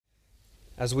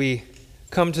As we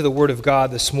come to the Word of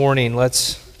God this morning,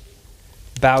 let's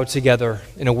bow together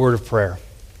in a word of prayer.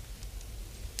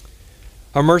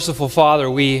 Our merciful Father,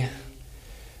 we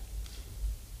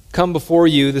come before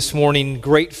you this morning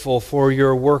grateful for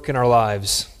your work in our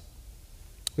lives.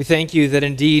 We thank you that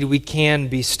indeed we can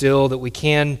be still, that we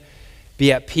can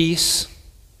be at peace,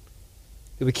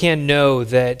 that we can know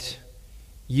that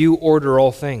you order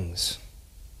all things.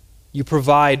 You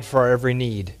provide for our every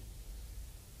need.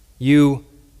 You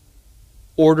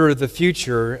order the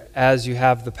future as you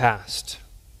have the past.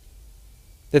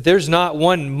 That there's not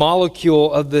one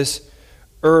molecule of this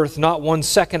earth, not 1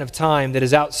 second of time that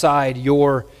is outside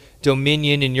your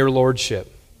dominion and your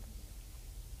lordship.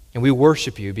 And we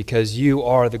worship you because you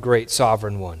are the great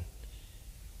sovereign one.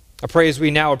 I pray as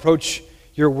we now approach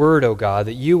your word, O God,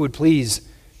 that you would please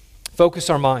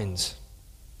focus our minds.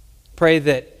 Pray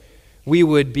that we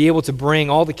would be able to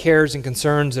bring all the cares and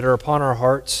concerns that are upon our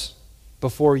hearts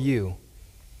before you.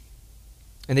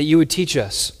 And that you would teach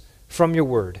us from your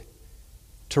word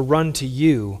to run to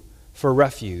you for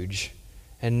refuge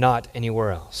and not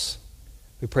anywhere else.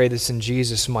 We pray this in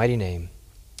Jesus' mighty name.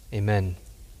 Amen.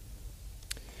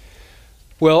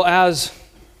 Well, as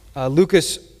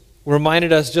Lucas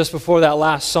reminded us just before that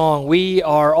last song, we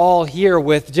are all here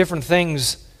with different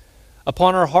things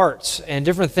upon our hearts and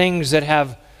different things that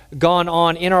have gone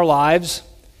on in our lives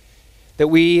that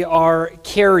we are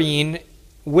carrying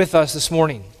with us this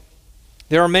morning.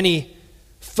 There are many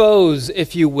foes,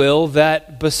 if you will,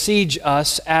 that besiege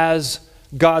us as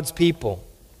God's people.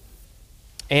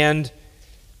 And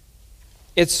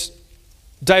it's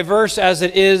diverse as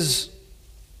it is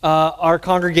our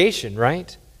congregation,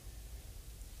 right?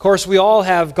 Of course, we all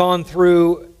have gone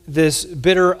through this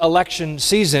bitter election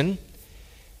season,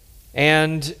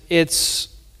 and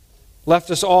it's left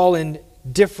us all in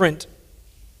different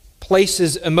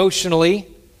places emotionally.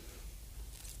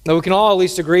 Though we can all at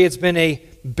least agree it's been a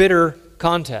bitter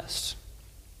contest.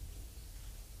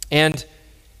 And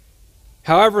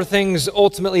however things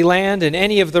ultimately land in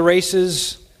any of the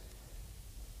races,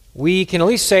 we can at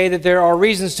least say that there are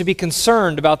reasons to be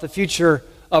concerned about the future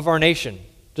of our nation.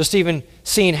 Just even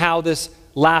seeing how this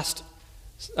last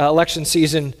election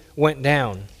season went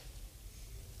down.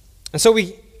 And so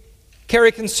we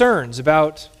carry concerns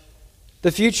about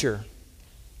the future.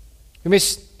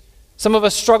 Some of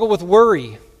us struggle with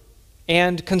worry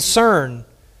and concern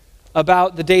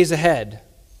about the days ahead.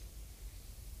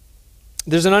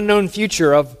 There's an unknown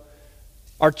future of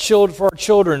for our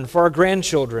children, for our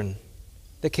grandchildren,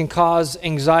 that can cause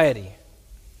anxiety.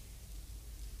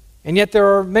 And yet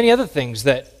there are many other things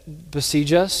that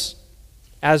besiege us.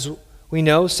 As we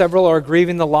know, several are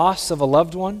grieving the loss of a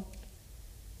loved one.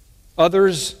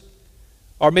 Others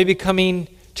are maybe coming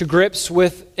to grips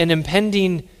with an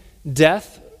impending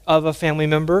death of a family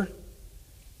member.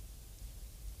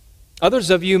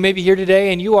 Others of you may be here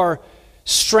today and you are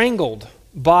strangled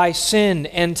by sin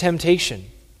and temptation.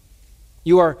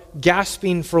 You are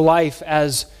gasping for life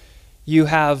as you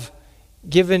have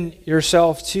given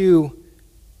yourself to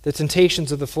the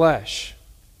temptations of the flesh.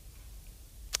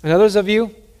 And others of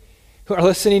you who are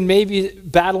listening may be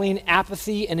battling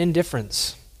apathy and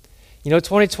indifference.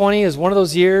 2020 is one of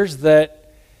those years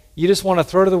that you just want to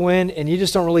throw to the wind and you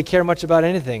just don't really care much about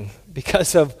anything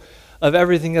because of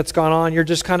everything that's gone on. You're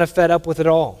just kind of fed up with it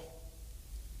all.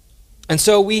 And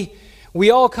so we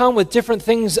all come with different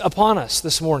things upon us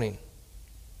this morning.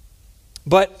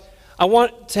 But I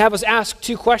want to have us ask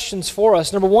 2 questions for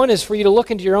us. Number 1 is for you to look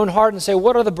into your own heart and say,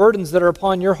 what are the burdens that are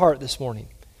upon your heart this morning?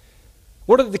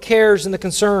 What are the cares and the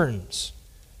concerns?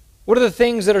 What are the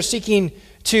things that are seeking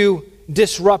to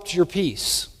disrupt your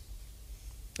peace?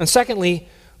 And secondly,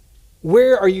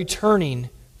 where are you turning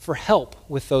for help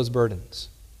with those burdens?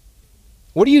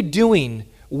 What are you doing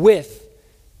with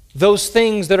those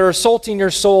things that are assaulting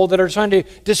your soul, that are trying to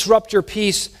disrupt your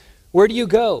peace? Where do you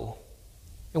go?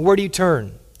 And where do you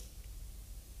turn?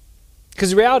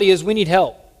 Because the reality is we need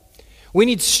help. We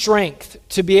need strength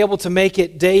to be able to make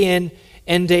it day in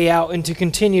and day out and to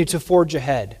continue to forge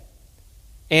ahead.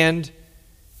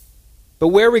 But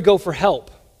where we go for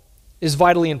help is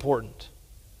vitally important.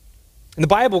 And the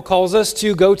Bible calls us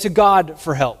to go to God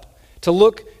for help, to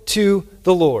look to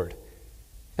the Lord.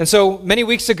 And so many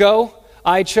weeks ago,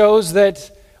 I chose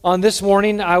that on this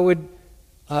morning I would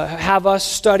have us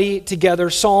study together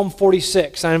Psalm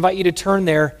 46. I invite you to turn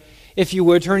there, if you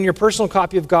would, turn your personal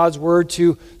copy of God's Word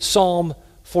to Psalm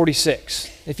 46.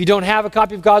 If you don't have a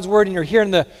copy of God's Word and you're here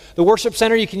in the worship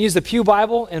center, you can use the Pew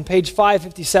Bible and page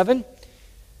 557.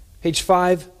 Page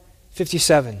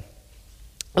 557.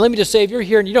 And let me just say, if you're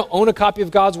here and you don't own a copy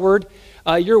of God's Word,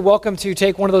 you're welcome to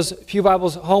take one of those pew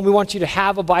Bibles home. We want you to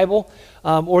have a Bible,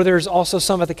 or there's also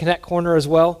some at the Connect corner as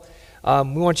well. We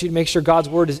want you to make sure God's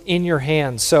Word is in your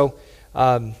hands. So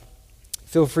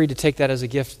feel free to take that as a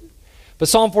gift. But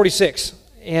Psalm 46,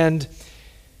 and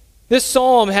this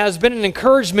psalm has been an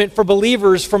encouragement for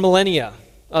believers for millennia.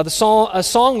 A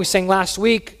song we sang last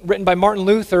week, written by Martin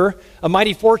Luther, "A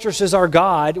Mighty Fortress is Our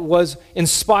God," was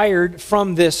inspired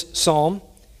from this psalm.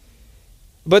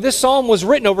 But this psalm was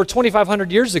written over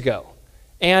 2,500 years ago.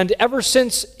 And ever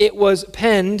since it was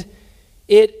penned,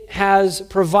 it has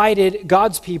provided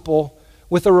God's people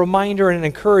with a reminder and an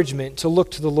encouragement to look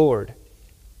to the Lord.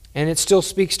 And it still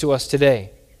speaks to us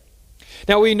today.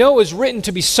 Now we know it was written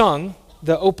to be sung.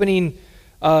 The opening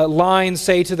lines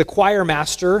say, "To the choir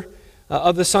master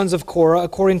of the sons of Korah,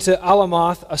 according to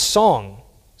Alamoth, a song."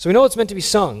 So we know it's meant to be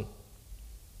sung.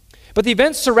 But the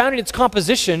events surrounding its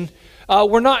composition,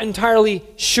 we're not entirely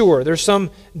sure. There's some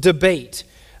debate.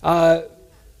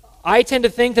 I tend to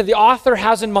think that the author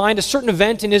has in mind a certain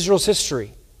event in Israel's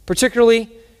history, particularly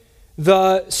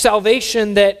the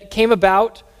salvation that came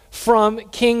about from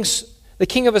the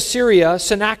king of Assyria,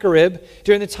 Sennacherib,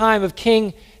 during the time of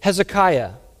King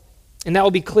Hezekiah. And that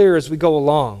will be clear as we go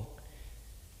along.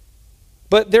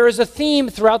 But there is a theme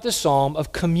throughout this psalm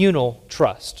of communal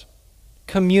trust.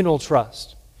 Communal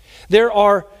trust. There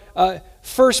are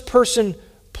first-person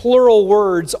plural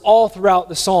words all throughout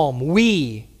the psalm.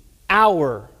 We,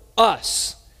 our,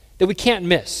 us, that we can't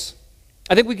miss.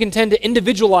 I think we can tend to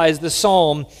individualize the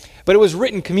psalm, but it was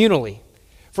written communally.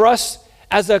 For us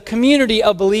as a community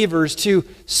of believers to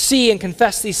see and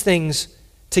confess these things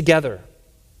together.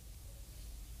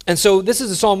 And so this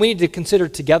is a psalm we need to consider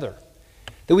together.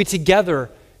 That we together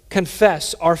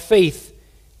confess our faith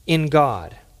in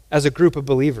God as a group of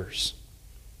believers.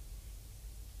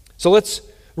 So let's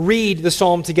read the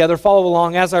psalm together. Follow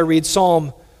along as I read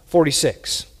Psalm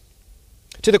 46.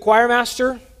 To the choir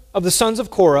master of the sons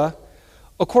of Korah,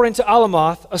 according to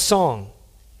Alamoth, a song.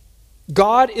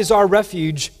 God is our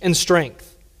refuge and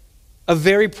strength, a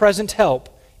very present help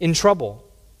in trouble.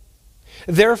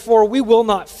 Therefore we will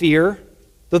not fear,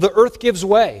 though the earth gives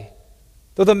way,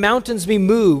 though the mountains be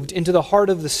moved into the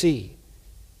heart of the sea,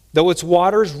 though its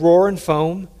waters roar and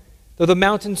foam, though the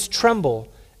mountains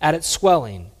tremble at its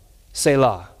swelling,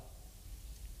 Selah.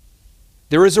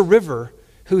 There is a river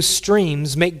whose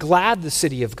streams make glad the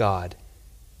city of God,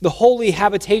 the holy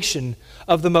habitation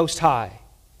of the Most High.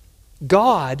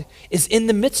 God is in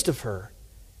the midst of her.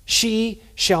 She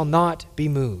shall not be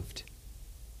moved.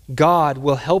 God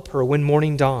will help her when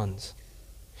morning dawns.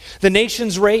 The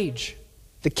nations rage,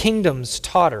 the kingdoms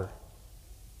totter.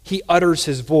 He utters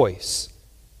his voice,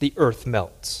 the earth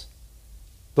melts.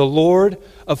 The Lord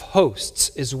of hosts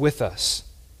is with us.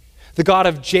 The God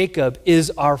of Jacob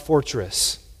is our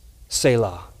fortress,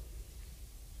 Selah.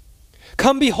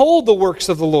 Come behold the works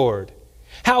of the Lord,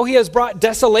 how he has brought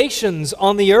desolations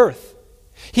on the earth.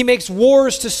 He makes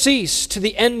wars to cease to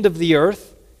the end of the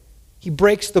earth. He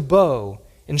breaks the bow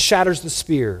and shatters the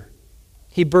spear.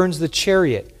 He burns the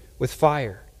chariot with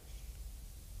fire.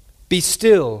 Be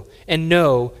still and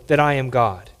know that I am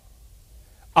God.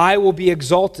 I will be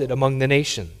exalted among the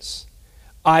nations.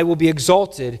 I will be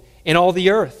exalted in all the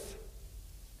earth.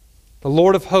 The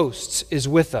Lord of hosts is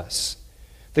with us.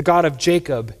 The God of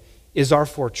Jacob is our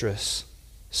fortress,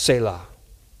 Selah.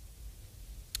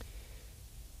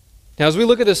 Now, as we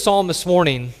look at this psalm this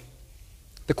morning,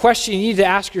 the question you need to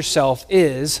ask yourself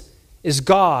is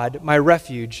God my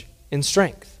refuge and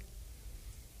strength?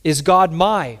 Is God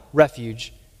my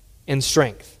refuge and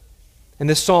strength? And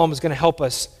this psalm is going to help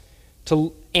us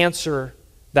to answer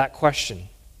that question.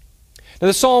 Now,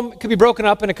 the psalm could be broken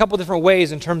up in a couple different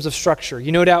ways in terms of structure.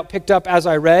 You no doubt picked up as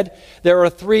I read, there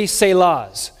are 3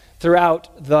 selahs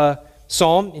throughout the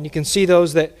psalm, and you can see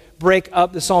those that break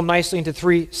up the psalm nicely into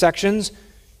 3 sections.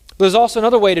 But there's also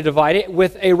another way to divide it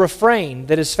with a refrain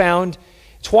that is found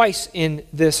twice in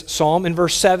this psalm, in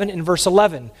verse 7 and verse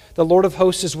 11. The Lord of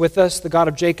hosts is with us, the God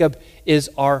of Jacob is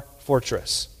our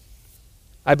fortress.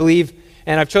 I believe,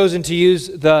 and I've chosen to use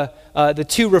the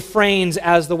 2 refrains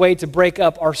as the way to break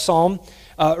up our psalm,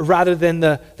 rather than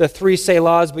the 3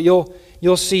 selahs, but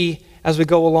you'll see as we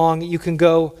go along, you can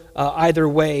go either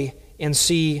way and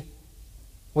see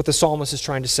what the psalmist is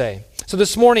trying to say. So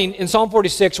this morning in Psalm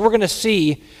 46, we're going to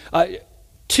see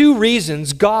 2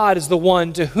 reasons God is the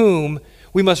one to whom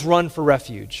we must run for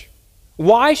refuge.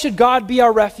 Why should God be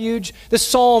our refuge? This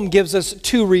psalm gives us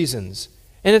 2 reasons,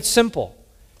 and it's simple.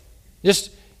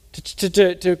 Just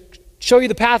to show you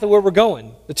the path of where we're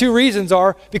going. The 2 reasons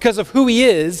are because of who he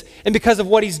is and because of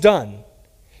what he's done,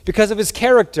 because of his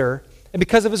character and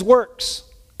because of his works.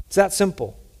 It's that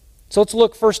simple. So let's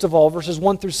look first of all, verses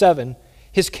 1 through 7,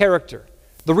 his character.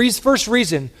 The first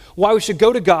reason why we should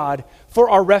go to God for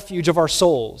our refuge of our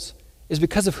souls is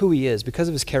because of who he is, because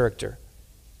of his character.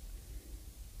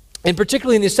 And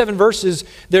particularly in these 7 verses,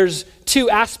 there's 2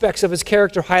 aspects of his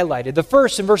character highlighted. The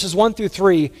first, in verses 1 through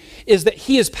 3, is that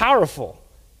he is powerful.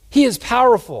 He is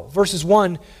powerful, verses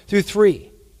 1 through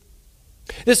 3.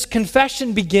 This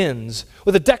confession begins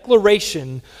with a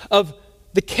declaration of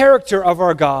the character of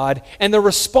our God and the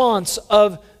response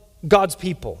of God's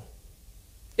people.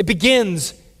 It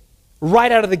begins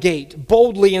right out of the gate,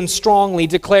 boldly and strongly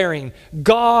declaring,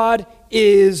 God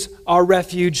is our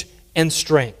refuge and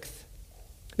strength.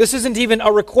 This isn't even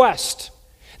a request.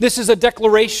 This is a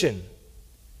declaration.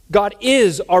 God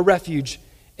is our refuge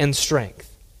and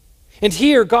strength. And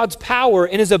here, God's power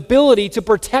and his ability to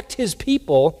protect his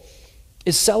people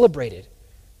is celebrated.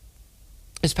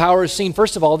 His power is seen,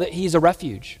 first of all, that he's a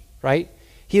refuge, right?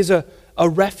 He is a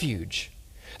refuge.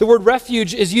 The word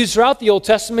refuge is used throughout the Old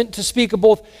Testament to speak of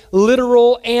both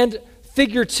literal and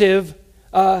figurative,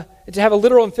 to have a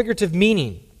literal and figurative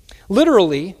meaning.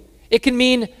 Literally, it can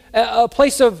mean a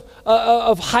place of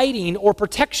hiding or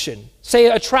protection. Say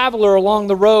a traveler along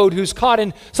the road who's caught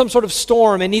in some sort of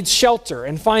storm and needs shelter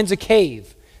and finds a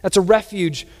cave. That's a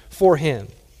refuge for him.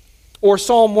 Or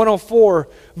Psalm 104,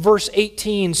 verse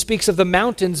 18, speaks of the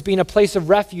mountains being a place of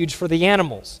refuge for the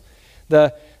animals.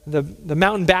 The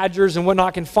mountain badgers and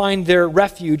whatnot can find their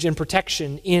refuge and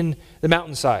protection in the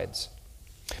mountainsides.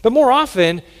 But more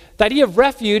often, the idea of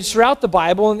refuge throughout the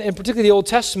Bible, and particularly the Old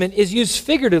Testament, is used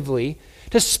figuratively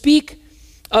to speak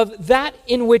of that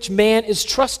in which man is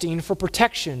trusting for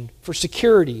protection, for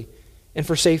security, and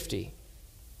for safety.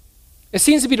 It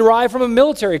seems to be derived from a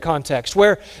military context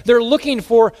where they're looking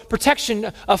for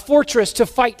protection, a fortress to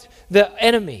fight the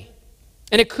enemy.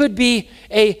 And it could be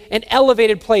an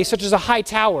elevated place, such as a high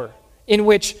tower, in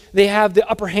which they have the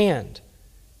upper hand,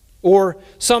 or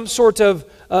some sort of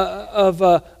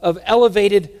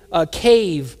elevated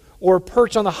cave or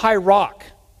perch on the high rock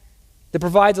that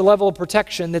provides a level of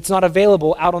protection that's not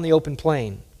available out on the open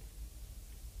plain.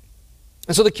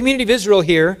 And so the community of Israel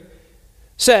here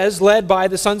says, led by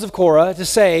the sons of Korah, to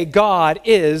say, God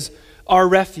is our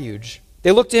refuge.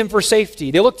 They look to him for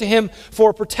safety. They look to him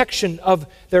for protection of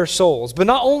their souls. But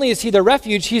not only is he their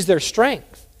refuge, he's their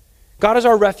strength. God is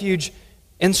our refuge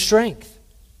and strength.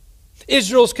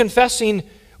 Israel's confessing,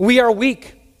 we are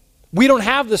weak. We don't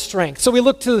have the strength. So we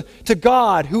look to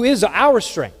God, who is our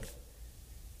strength.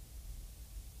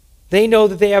 They know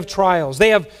that they have trials. They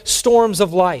have storms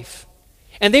of life.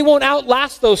 And they won't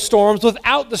outlast those storms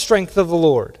without the strength of the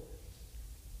Lord.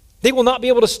 They will not be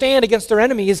able to stand against their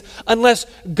enemies unless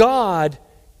God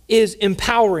is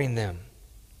empowering them.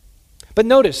 But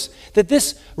notice that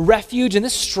this refuge and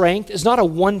this strength is not a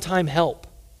one-time help.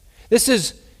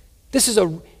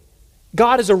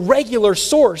 God is a regular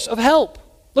source of help.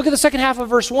 Look at the second half of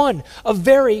verse 1, a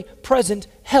very present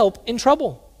help in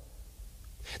trouble.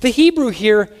 The Hebrew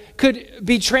here could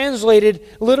be translated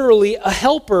literally a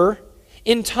helper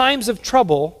in times of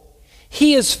trouble.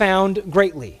 He is found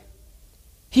greatly.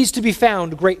 He's to be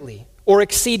found greatly or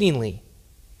exceedingly.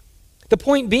 The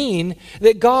point being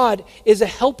that God is a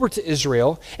helper to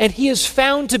Israel, and he is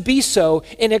found to be so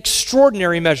in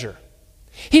extraordinary measure.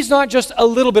 He's not just a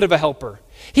little bit of a helper.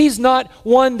 He's not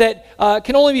one that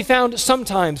can only be found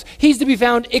sometimes. He's to be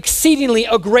found exceedingly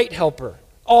a great helper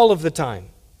all of the time.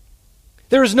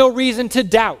 There is no reason to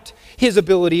doubt his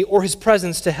ability or his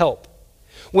presence to help.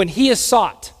 When he is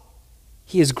sought,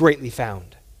 he is greatly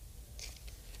found.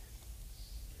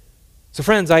 So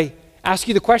friends, I ask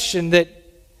you the question that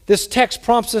this text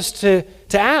prompts us to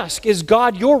ask. Is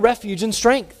God your refuge and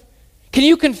strength? Can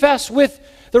you confess with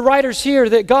the writers here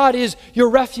that God is your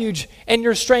refuge and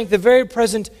your strength, the very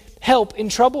present help in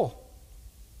trouble?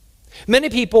 Many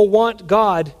people want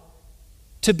God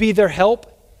to be their help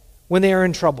when they are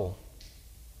in trouble.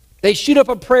 They shoot up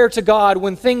a prayer to God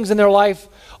when things in their life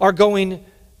are going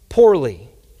poorly.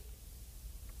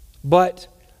 But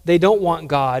they don't want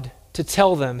God to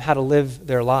tell them how to live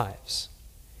their lives.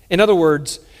 In other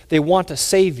words, they want a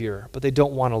Savior, but they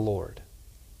don't want a Lord.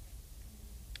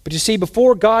 But you see,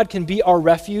 before God can be our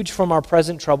refuge from our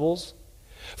present troubles,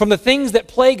 from the things that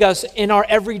plague us in our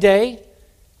everyday,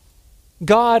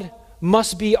 God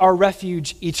must be our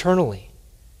refuge eternally.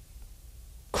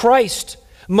 Christ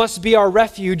must be our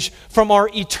refuge from our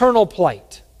eternal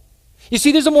plight. You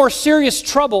see, there's a more serious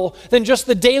trouble than just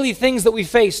the daily things that we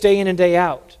face day in and day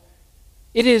out.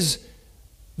 It is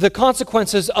the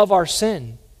consequences of our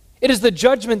sin. It is the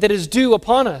judgment that is due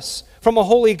upon us from a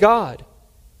holy God.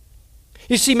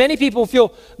 You see, many people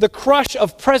feel the crush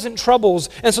of present troubles,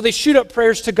 and so they shoot up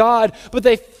prayers to God, but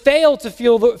they fail to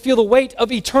feel the weight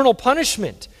of eternal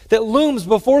punishment that looms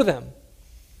before them.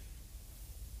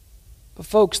 But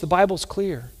folks, the Bible's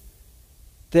clear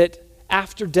that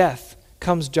after death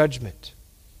comes judgment.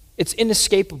 It's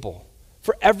inescapable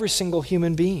for every single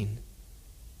human being.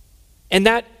 And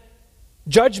that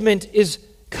judgment is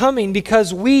coming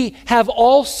because we have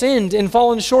all sinned and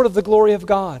fallen short of the glory of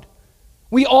God.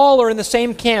 We all are in the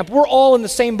same camp. We're all in the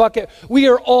same bucket. We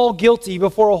are all guilty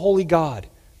before a holy God.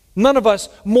 None of us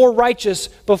more righteous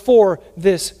before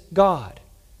this God.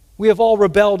 We have all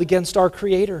rebelled against our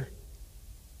Creator.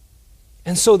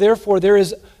 And so therefore there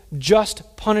is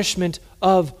just punishment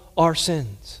of our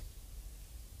sins.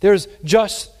 There's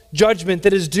just judgment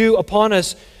that is due upon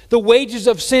us. The wages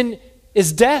of sin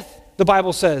is death, the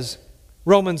Bible says.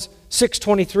 Romans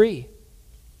 6:23.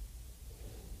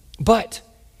 But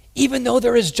even though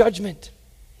there is judgment,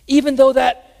 even though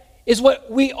that is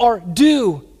what we are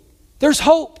due, there's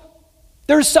hope.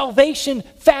 There's salvation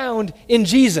found in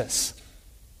Jesus.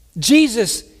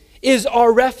 Jesus is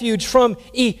our refuge from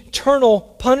eternal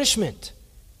punishment.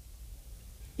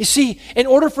 You see, in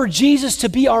order for Jesus to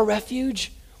be our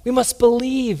refuge, we must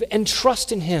believe and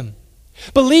trust in him.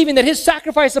 Believing that his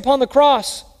sacrifice upon the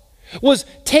cross was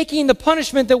taking the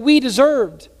punishment that we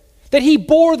deserved, that he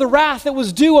bore the wrath that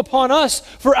was due upon us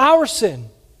for our sin,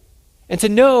 and to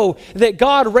know that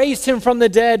God raised him from the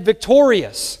dead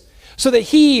victorious so that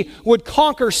he would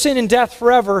conquer sin and death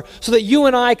forever, so that you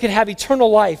and I could have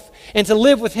eternal life and to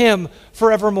live with him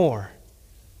forevermore.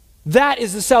 That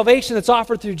is the salvation that's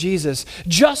offered through Jesus.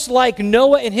 Just like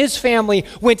Noah and his family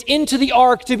went into the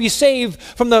ark to be saved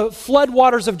from the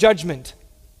floodwaters of judgment,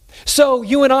 so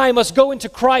you and I must go into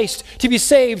Christ to be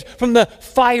saved from the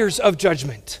fires of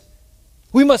judgment.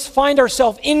 We must find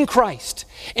ourselves in Christ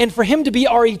and for him to be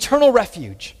our eternal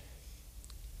refuge.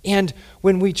 And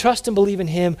when we trust and believe in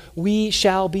him, we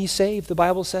shall be saved, the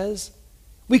Bible says.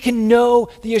 We can know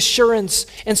the assurance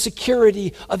and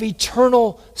security of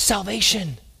eternal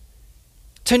salvation.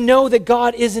 To know that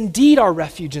God is indeed our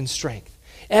refuge and strength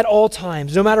at all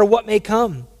times, no matter what may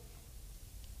come.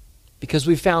 Because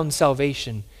we found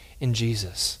salvation in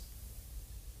Jesus.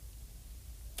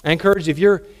 I encourage you, if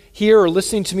you're here or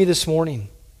listening to me this morning,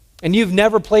 and you've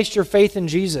never placed your faith in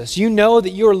Jesus, you know that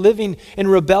you are living in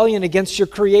rebellion against your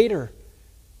Creator.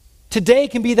 Today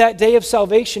can be that day of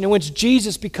salvation in which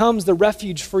Jesus becomes the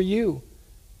refuge for you.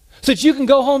 So that you can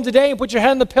go home today and put your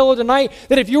head on the pillow tonight,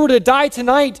 that if you were to die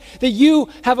tonight, that you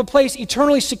have a place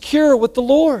eternally secure with the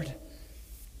Lord.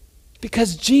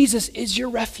 Because Jesus is your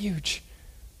refuge.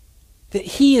 That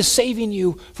he is saving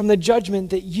you from the judgment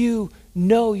that you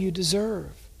know you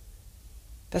deserve.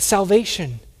 That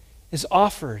salvation is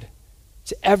offered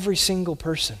to every single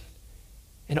person.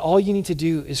 And all you need to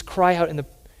do is cry out in the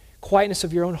quietness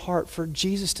of your own heart for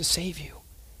Jesus to save you.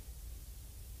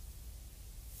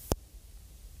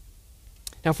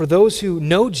 Now, for those who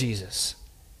know Jesus,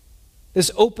 this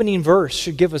opening verse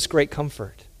should give us great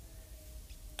comfort.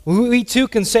 We too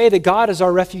can say that God is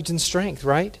our refuge and strength,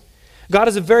 right? God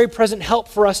is a very present help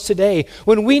for us today.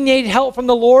 When we need help from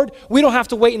the Lord, we don't have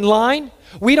to wait in line.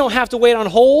 We don't have to wait on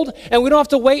hold, and we don't have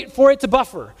to wait for it to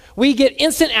buffer. We get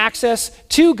instant access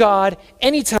to God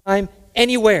anytime,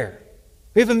 anywhere.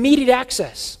 We have immediate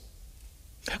access.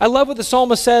 I love what the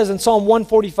psalmist says in Psalm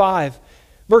 145,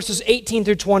 verses 18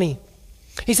 through 20.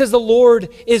 He says, "The Lord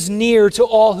is near to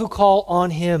all who call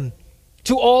on him,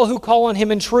 to all who call on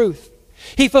him in truth.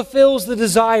 He fulfills the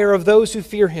desire of those who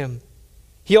fear him.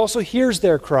 He also hears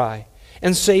their cry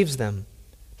and saves them.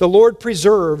 The Lord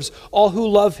preserves all who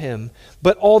love him,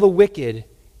 but all the wicked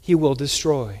he will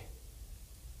destroy."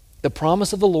 The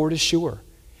promise of the Lord is sure.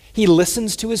 He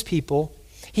listens to his people.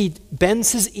 He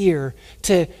bends his ear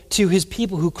to his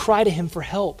people who cry to him for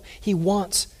help. He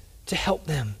wants to help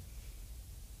them.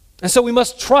 And so we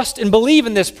must trust and believe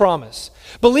in this promise.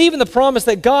 Believe in the promise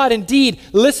that God indeed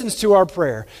listens to our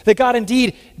prayer, that God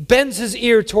indeed bends his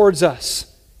ear towards us,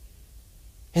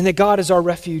 and that God is our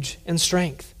refuge and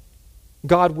strength.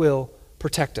 God will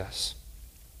protect us.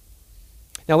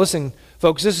 Now listen,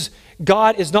 folks,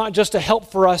 God is not just a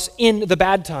help for us in the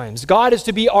bad times. God is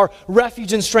to be our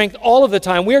refuge and strength all of the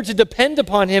time. We are to depend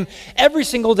upon him every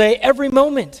single day, every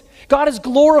moment. God is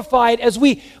glorified as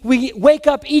we wake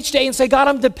up each day and say, God,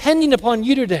 I'm depending upon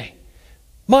you today.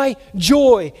 My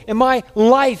joy and my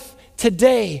life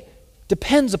today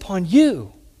depends upon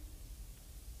you.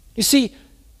 You see,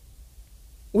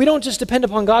 we don't just depend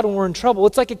upon God when we're in trouble.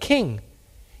 It's like a king.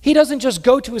 He doesn't just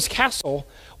go to his castle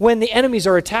when the enemies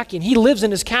are attacking. He lives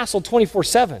in his castle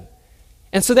 24/7.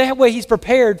 And so that way he's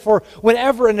prepared for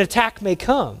whenever an attack may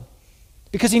come.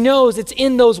 because he knows it's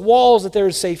in those walls that there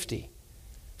is safety.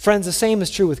 Friends, the same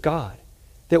is true with God,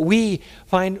 that we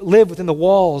live within the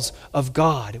walls of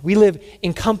God. We live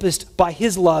encompassed by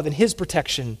his love and his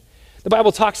protection. The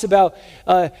Bible talks about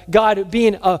God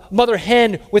being a mother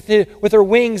hen with her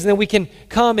wings, and then we can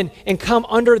come and come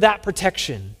under that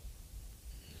protection.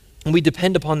 And we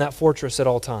depend upon that fortress at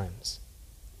all times.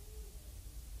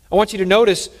 I want you to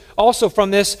notice also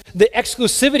from this the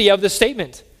exclusivity of this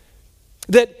statement.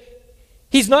 That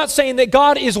he's not saying that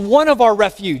God is one of our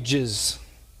refuges,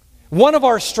 one of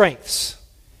our strengths.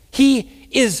 He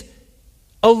is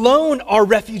alone our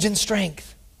refuge and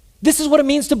strength. This is what it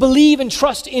means to believe and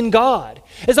trust in God.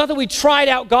 It's not that we tried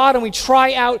out God and we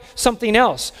try out something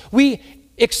else. We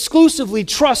exclusively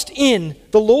trust in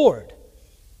the Lord.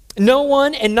 No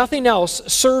one and nothing else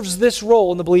serves this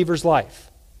role in the believer's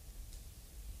life.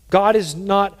 God is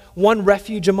not one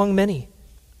refuge among many.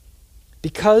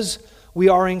 Because we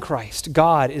are in Christ,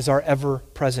 God is our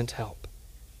ever-present help.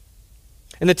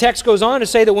 And the text goes on to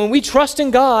say that when we trust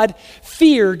in God,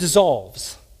 fear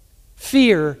dissolves.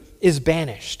 Fear is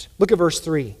banished. Look at verse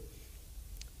 3.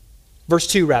 Verse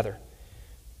 2, rather.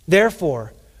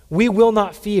 Therefore, we will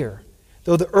not fear,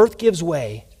 though the earth gives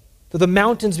way, though the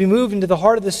mountains be moved into the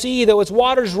heart of the sea, though its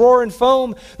waters roar and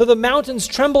foam, though the mountains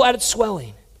tremble at its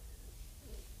swelling.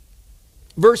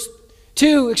 Verse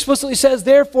 2 explicitly says,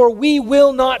 therefore, we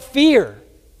will not fear.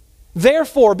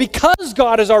 Therefore, because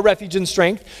God is our refuge and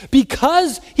strength,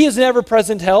 because he is an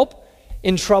ever-present help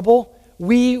in trouble,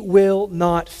 we will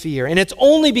not fear. And it's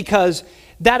only because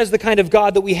that is the kind of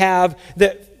God that we have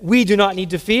that we do not need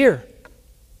to fear.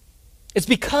 It's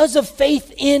because of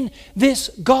faith in this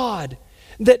God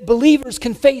that believers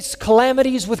can face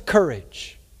calamities with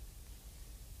courage.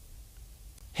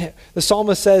 The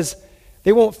psalmist says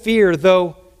they won't fear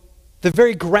though the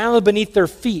very ground beneath their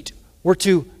feet were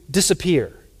to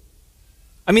disappear.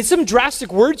 I mean, some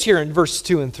drastic words here in verse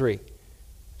 2 and 3.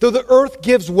 Though the earth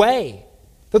gives way,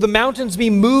 though the mountains be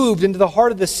moved into the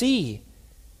heart of the sea.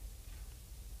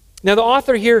 Now, the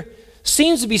author here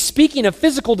seems to be speaking of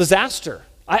physical disaster.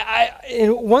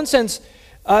 In one sense,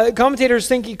 commentators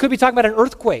think he could be talking about an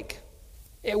earthquake,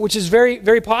 which is very,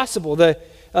 very possible.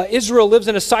 Israel lives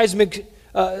in a seismic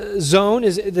zone.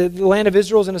 The land of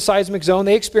Israel is in a seismic zone.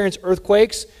 They experience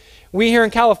earthquakes. We here in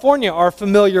California are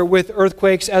familiar with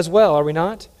earthquakes as well, are we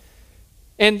not?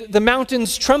 And the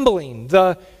mountains trembling,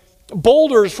 the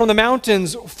boulders from the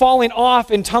mountains falling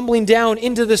off and tumbling down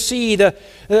into the sea, the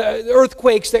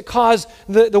earthquakes that cause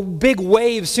the big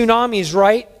waves, tsunamis,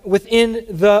 right, within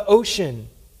the ocean,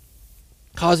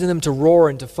 causing them to roar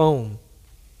and to foam.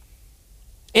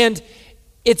 And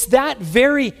it's that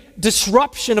very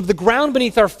disruption of the ground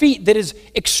beneath our feet that is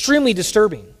extremely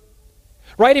disturbing,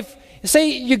 right? If, say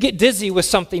you get dizzy with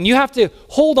something, you have to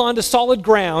hold on to solid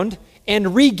ground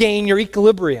and regain your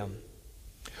equilibrium.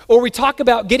 Or we talk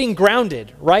about getting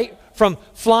grounded, right? From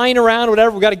flying around or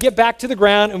whatever, we've got to get back to the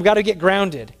ground and we've got to get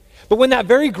grounded. But when that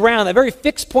very ground, that very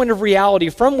fixed point of reality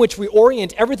from which we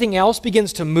orient everything else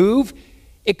begins to move,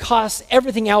 it casts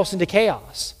everything else into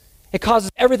chaos. It causes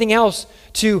everything else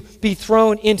to be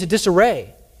thrown into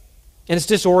disarray. And it's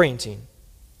disorienting.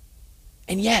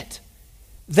 And yet,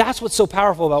 that's what's so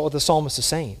powerful about what the psalmist is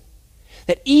saying.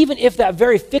 That even if that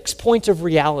very fixed point of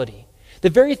reality, the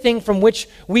very thing from which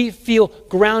we feel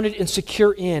grounded and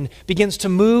secure in, begins to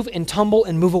move and tumble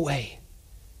and move away,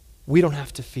 we don't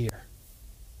have to fear.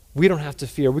 We don't have to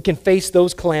fear. We can face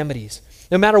those calamities.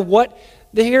 No matter what,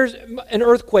 here's an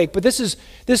earthquake, but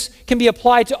this can be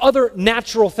applied to other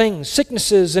natural things,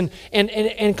 sicknesses and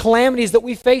calamities that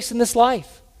we face in this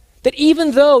life. That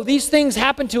even though these things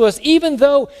happen to us, even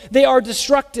though they are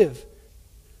destructive,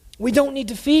 we don't need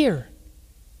to fear.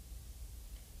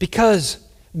 Because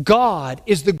God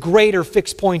is the greater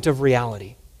fixed point of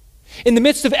reality. In the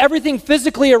midst of everything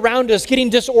physically around us getting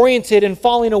disoriented and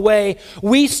falling away,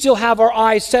 we still have our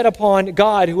eyes set upon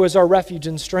God, who is our refuge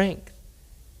and strength.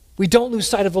 We don't lose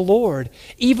sight of the Lord,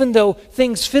 even though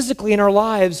things physically in our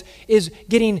lives is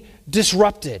getting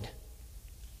disrupted.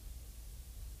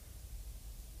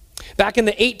 Back in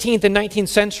the 18th and 19th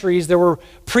centuries, there were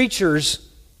preachers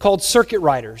called circuit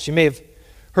riders. You may have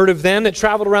heard of them, that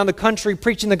traveled around the country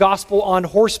preaching the gospel on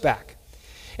horseback.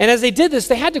 And as they did this,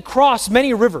 they had to cross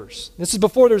many rivers. This is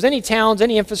before there was any towns,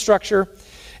 any infrastructure.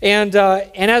 And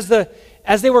as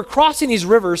they were crossing these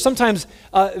rivers, sometimes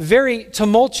very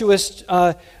tumultuous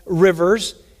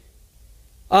rivers,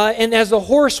 and as the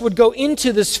horse would go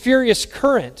into this furious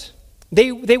current,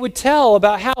 They would tell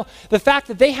about how the fact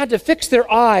that they had to fix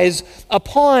their eyes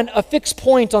upon a fixed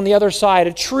point on the other side,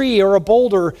 a tree or a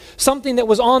boulder, something that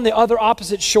was on the other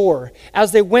opposite shore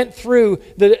as they went through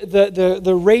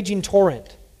the raging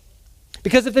torrent.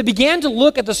 Because if they began to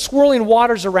look at the swirling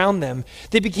waters around them,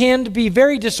 they began to be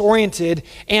very disoriented,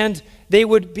 and they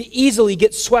would easily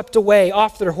get swept away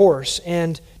off their horse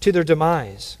and to their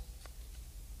demise.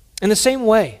 In the same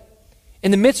way,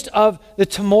 in the midst of the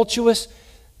tumultuous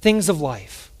things of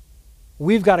life,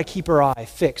 we've got to keep our eye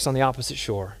fixed on the opposite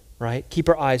shore, right? Keep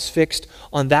our eyes fixed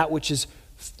on that which is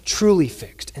truly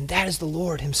fixed, and that is the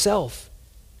Lord himself,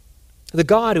 the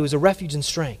God who is a refuge and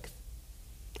strength.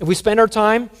 If we spend our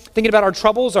time thinking about our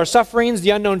troubles, our sufferings,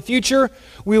 the unknown future,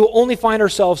 we will only find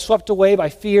ourselves swept away by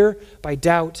fear, by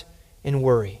doubt, and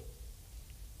worry.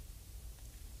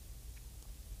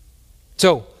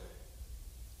 So,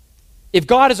 if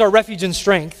God is our refuge and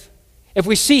strength, if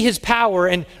we see his power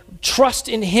and trust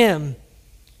in him,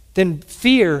 then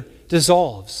fear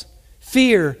dissolves.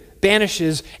 Fear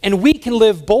banishes, and we can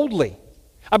live boldly.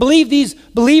 I believe these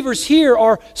believers here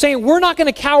are saying we're not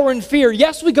going to cower in fear.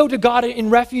 Yes, we go to God in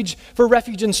refuge for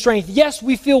refuge and strength. Yes,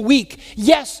 we feel weak.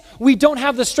 Yes, we don't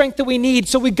have the strength that we need,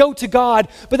 so we go to God.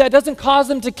 But that doesn't cause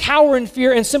them to cower in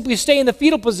fear and simply stay in the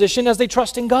fetal position as they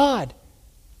trust in God.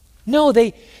 No,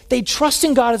 they trust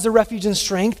in God as their refuge and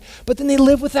strength, but then they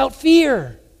live without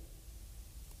fear.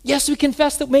 Yes, we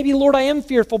confess that maybe, Lord, I am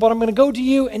fearful, but I'm going to go to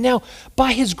you. And now,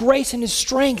 by his grace and his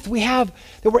strength,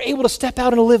 we're able to step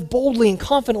out and live boldly and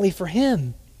confidently for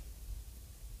him.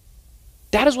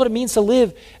 That is what it means to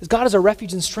live as God is our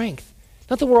refuge and strength.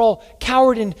 Not that we're all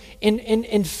cowered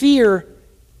in fear,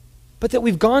 but that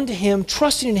we've gone to him,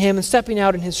 trusting in him, and stepping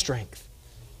out in his strength.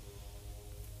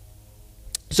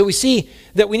 So we see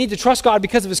that we need to trust God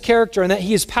because of his character and that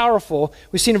he is powerful.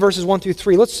 We've seen in verses 1 through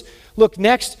 3. Let's look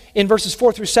next in verses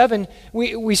 4 through 7.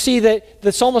 We see that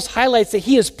the psalmist highlights that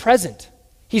he is present.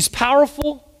 He's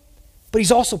powerful, but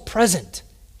he's also present.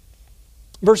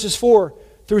 Verses 4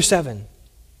 through 7.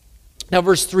 Now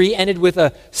verse 3 ended with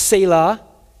a Selah,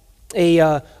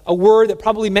 a word that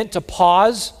probably meant to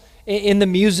pause in the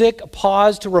music, a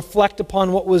pause to reflect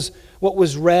upon what was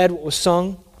read, what was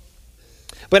sung.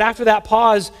 But after that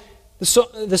pause,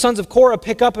 the sons of Korah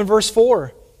pick up in verse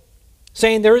 4,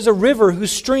 saying, there is a river whose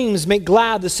streams make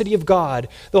glad the city of God,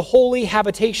 the holy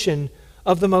habitation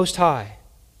of the Most High.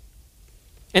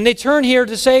 And they turn here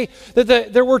to say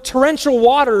that there were torrential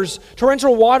waters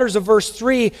of verse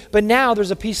 3, but now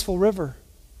there's a peaceful river.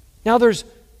 Now there's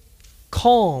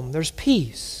calm, there's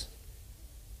peace.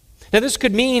 Now this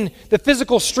could mean the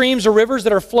physical streams or rivers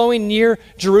that are flowing near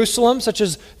Jerusalem, such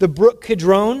as the brook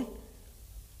Kidron,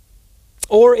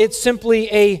 or it's simply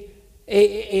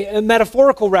a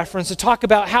metaphorical reference to talk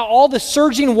about how all the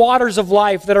surging waters of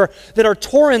life that are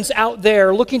torrents out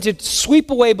there looking to sweep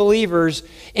away believers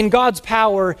in God's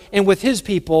power and with his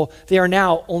people, they are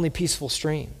now only peaceful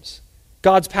streams.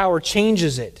 God's power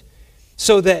changes it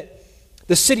so that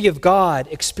the city of God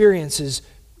experiences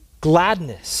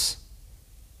gladness.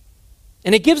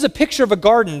 And it gives a picture of a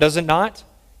garden, does it not?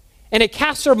 And it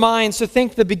casts our minds to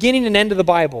think the beginning and end of the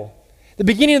Bible. The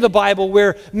beginning of the Bible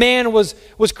where man was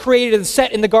created and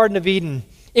set in the Garden of Eden,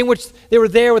 in which they were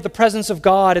there with the presence of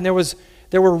God, and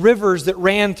there were rivers that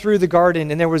ran through the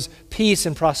garden, and there was peace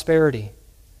and prosperity.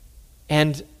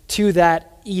 And to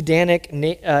that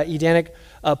Edenic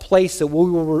place that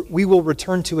we will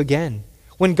return to again.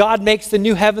 When God makes the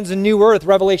new heavens and new earth,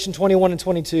 Revelation 21 and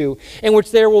 22, in which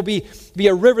there will be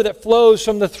a river that flows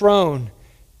from the throne,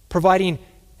 providing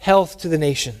health to the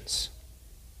nations.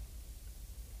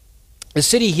 The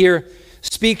city here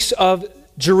speaks of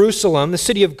Jerusalem, the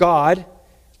city of God.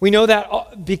 We know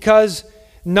that because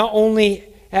not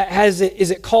only is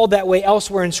it called that way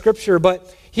elsewhere in Scripture,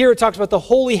 but here it talks about the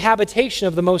holy habitation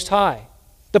of the Most High,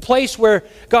 the place where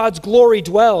God's glory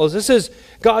dwells. This is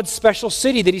God's special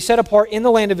city that he set apart in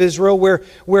the land of Israel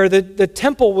where the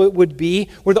temple would be,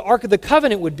 where the Ark of the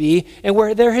Covenant would be, and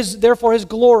where therefore his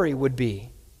glory would be.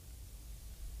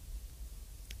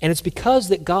 And it's because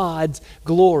that God's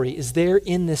glory is there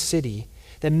in this city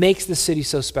that makes the city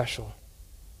so special.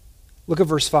 Look at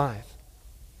verse 5.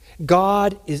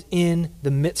 God is in the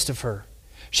midst of her.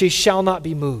 She shall not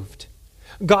be moved.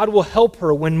 God will help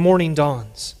her when morning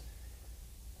dawns.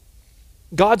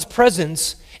 God's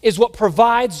presence is what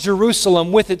provides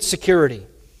Jerusalem with its security.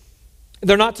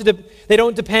 They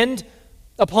don't depend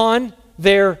upon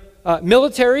their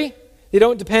military. They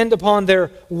don't depend upon their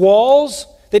walls.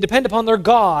 They depend upon their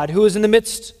God who is in the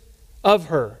midst of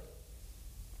her.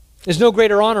 There's no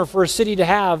greater honor for a city to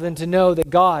have than to know that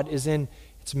God is in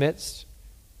its midst.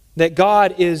 that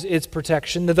God is its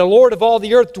protection, that the Lord of all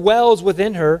the earth dwells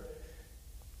within her.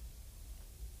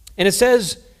 And it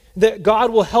says that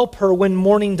God will help her when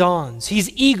morning dawns. He's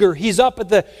eager. He's up at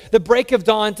the break of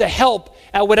dawn to help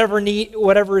at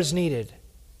whatever is needed.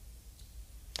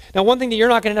 Now, one thing that you're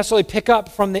not going to necessarily pick up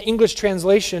from the English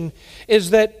translation is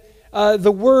that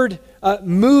the word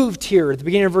moved here at the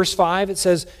beginning of verse 5, it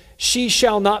says, she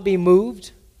shall not be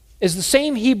moved, is the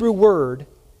same Hebrew word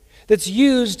that's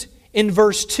used in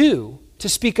verse 2 to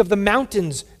speak of the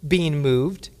mountains being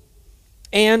moved,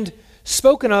 and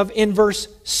spoken of in verse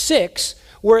 6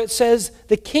 where it says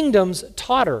the kingdoms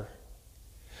totter.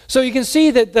 So you can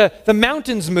see that the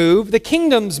mountains move, the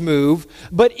kingdoms move,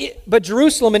 but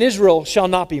Jerusalem and Israel shall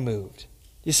not be moved.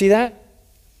 You see that?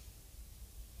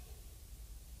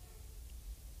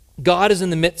 God is in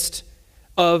the midst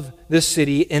of this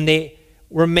city, and they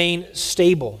remain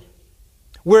stable.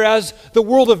 Whereas the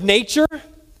world of nature,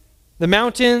 the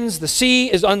mountains, the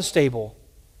sea, is unstable.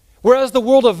 Whereas the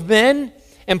world of men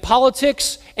and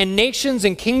politics and nations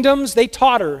and kingdoms, they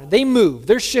totter, they move,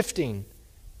 they're shifting.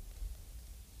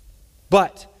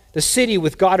 But the city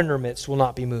with God in her midst will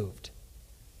not be moved.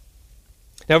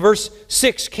 Now, verse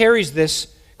 6 carries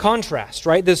this contrast,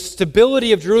 right? The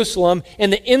stability of Jerusalem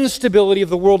and the instability of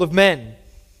the world of men.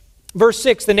 Verse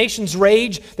 6, the nations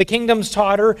rage, the kingdoms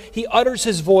totter, he utters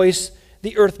his voice,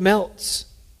 the earth melts.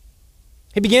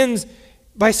 He begins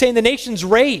by saying the nations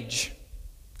rage,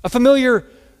 a familiar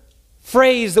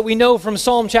phrase that we know from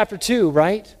Psalm chapter 2,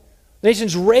 right? The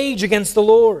nations rage against the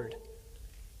Lord.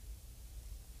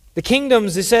 The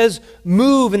kingdoms, it says,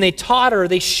 move and they totter,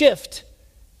 they shift.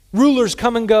 Rulers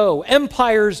come and go.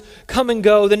 Empires come and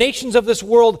go. The nations of this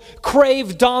world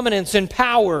crave dominance and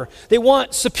power. They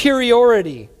want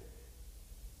superiority.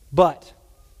 But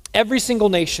every single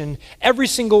nation, every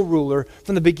single ruler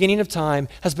from the beginning of time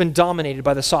has been dominated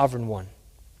by the sovereign one.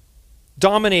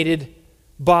 Dominated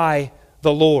by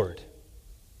the Lord.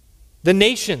 The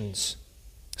nations,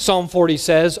 Psalm 40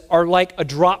 says, are like a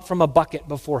drop from a bucket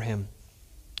before him.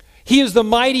 He is the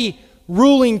mighty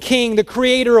ruling king, the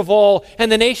creator of all,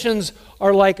 and the nations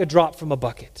are like a drop from a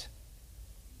bucket.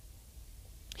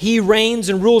 He reigns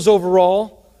and rules over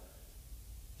all.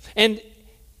 And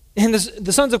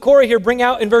the sons of Korah here bring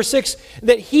out in verse 6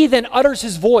 that he then utters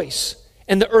his voice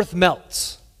and the earth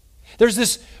melts. There's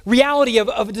this reality of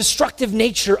a destructive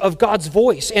nature of God's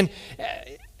voice. And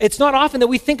it's not often that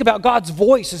we think about God's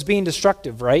voice as being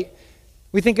destructive, right?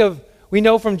 We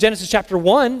know from Genesis chapter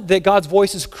 1 that God's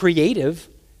voice is creative.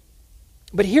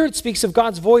 But here it speaks of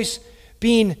God's voice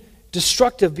being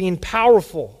destructive, being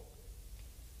powerful.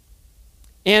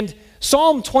 And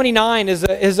Psalm 29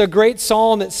 is a great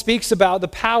psalm that speaks about the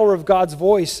power of God's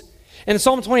voice. And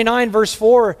Psalm 29 verse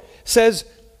 4 says,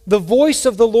 the voice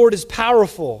of the Lord is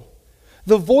powerful.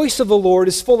 The voice of the Lord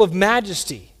is full of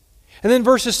majesty. And then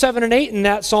verses 7 and 8 in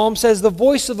that psalm says, the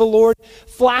voice of the Lord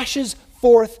flashes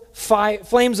forth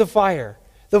flames of fire.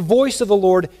 The voice of the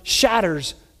Lord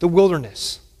shatters the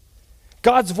wilderness.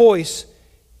 God's voice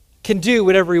can do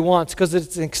whatever he wants because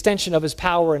it's an extension of his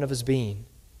power and of his being.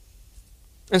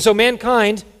 And so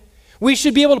mankind, we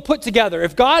should be able to put together,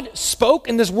 if God spoke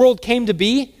and this world came to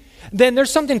be, then there's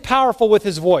something powerful with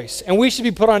his voice. And we should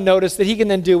be put on notice that he can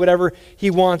then do whatever he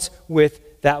wants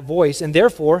with that voice. And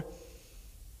therefore,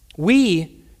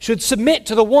 we should submit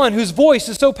to the one whose voice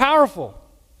is so powerful.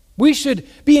 We should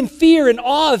be in fear and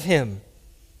awe of him.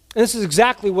 And this is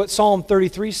exactly what Psalm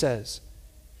 33 says.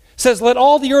 It says, let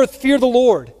all the earth fear the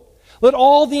Lord. Let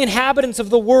all the inhabitants of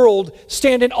the world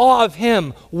stand in awe of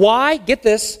him. Why? Get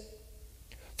this.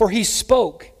 For he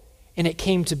spoke, and it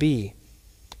came to be.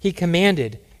 He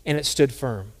commanded, and it stood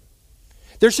firm.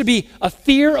 There should be a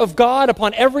fear of God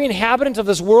upon every inhabitant of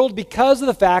this world because of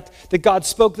the fact that God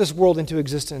spoke this world into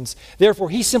existence. Therefore,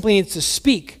 he simply needs to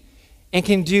speak and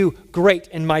can do great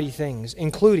and mighty things,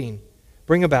 including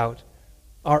bring about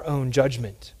our own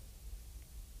judgment.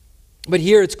 But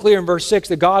here it's clear in verse 6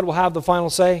 that God will have the final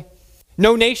say.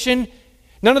 No nation,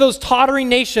 none of those tottering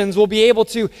nations will be able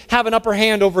to have an upper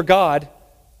hand over God.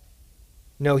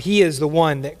 No, he is the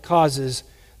one that causes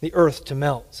the earth to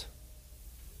melt.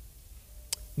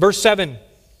 Verse 7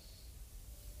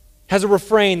 has a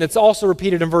refrain that's also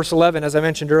repeated in verse 11, as I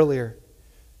mentioned earlier.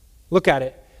 Look at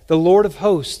it. The Lord of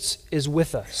hosts is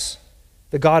with us.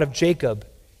 The God of Jacob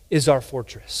is our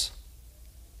fortress.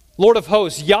 Lord of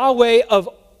hosts, Yahweh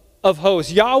of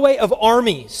hosts, Yahweh of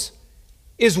armies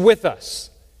is with us.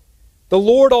 The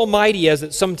Lord Almighty, as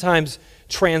it's sometimes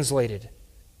translated.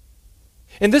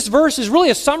 And this verse is really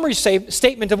a summary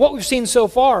statement of what we've seen so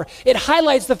far. It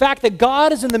highlights the fact that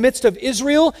God is in the midst of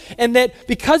Israel, and that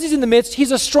because he's in the midst,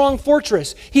 he's a strong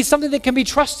fortress. He's something that can be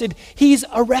trusted. He's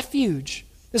a refuge.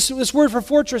 This word for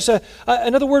fortress,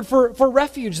 another word for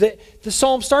refuge that the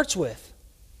psalm starts with.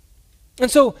 And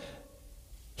so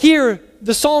here,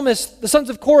 the psalmists, the sons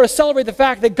of Korah, celebrate the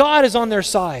fact that God is on their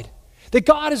side, that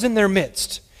God is in their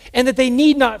midst, and that they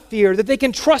need not fear, that they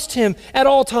can trust him at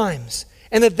all times,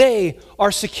 and that they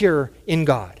are secure in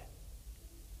God.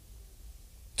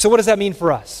 So what does that mean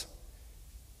for us?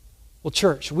 Well,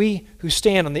 church, we who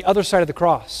stand on the other side of the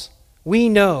cross, we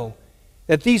know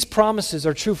that these promises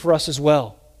are true for us as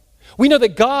well. We know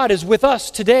that God is with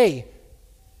us today,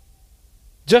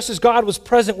 just as God was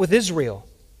present with Israel.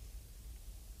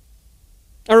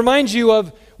 I remind you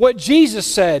of what Jesus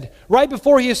said right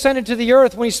before he ascended to the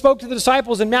earth when he spoke to the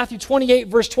disciples in Matthew 28,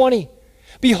 verse 20.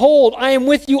 Behold, I am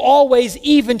with you always,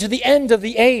 even to the end of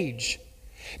the age.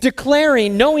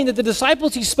 Declaring, knowing that the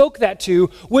disciples he spoke that to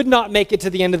would not make it to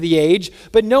the end of the age,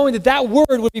 but knowing that that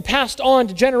word would be passed on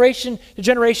to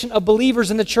generation of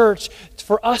believers in the church,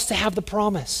 for us to have the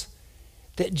promise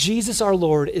that Jesus our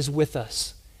Lord is with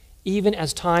us. Even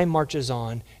as time marches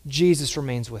on, Jesus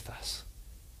remains with us.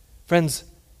 Friends,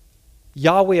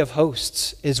 Yahweh of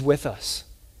hosts is with us.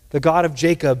 The God of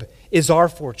Jacob is our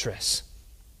fortress.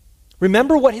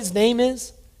 Remember what his name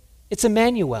is? It's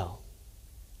Emmanuel.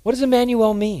 What does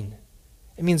Emmanuel mean?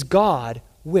 It means God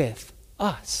with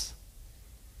us.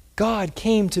 God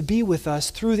came to be with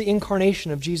us through the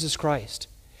incarnation of Jesus Christ.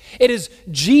 It is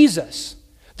Jesus,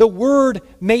 the Word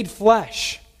made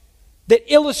flesh,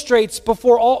 that illustrates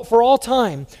for all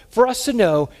time for us to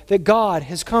know that God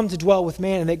has come to dwell with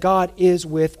man and that God is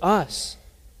with us.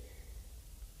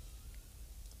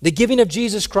 The giving of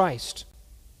Jesus Christ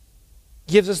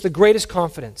gives us the greatest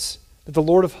confidence that the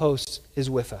Lord of hosts is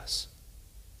with us.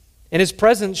 And his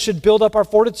presence should build up our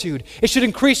fortitude. It should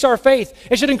increase our faith.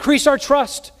 It should increase our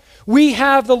trust. We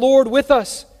have the Lord with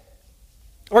us.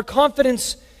 Our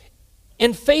confidence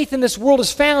and faith in this world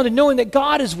is found in knowing that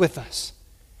God is with us.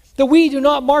 That we do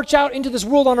not march out into this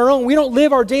world on our own. We don't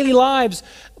live our daily lives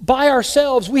by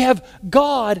ourselves. We have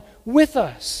God with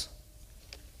us.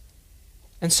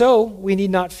 And so we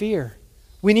need not fear.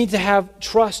 We need to have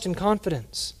trust and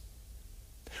confidence.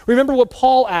 Remember what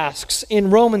Paul asks in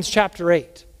Romans chapter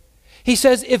 8. He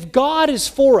says, if God is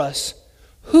for us,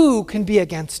 who can be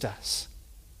against us?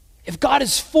 If God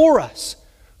is for us,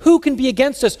 who can be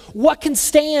against us? What can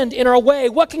stand in our way?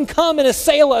 What can come and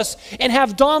assail us and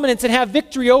have dominance and have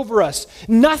victory over us?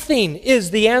 Nothing is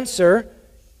the answer.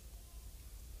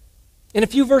 And a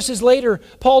few verses later,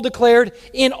 Paul declared,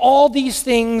 in all these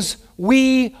things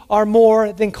we are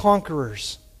more than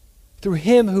conquerors through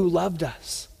him who loved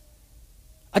us.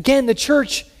 Again, the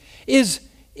church is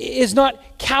not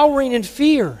cowering in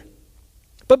fear,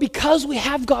 but because we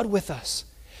have God with us,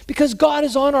 because God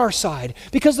is on our side,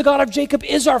 because the God of Jacob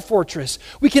is our fortress,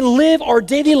 we can live our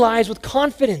daily lives with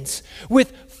confidence,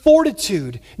 with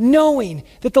fortitude, knowing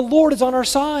that the Lord is on our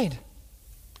side.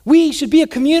 We should be a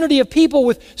community of people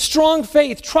with strong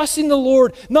faith, trusting the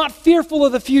Lord, not fearful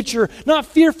of the future, not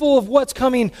fearful of what's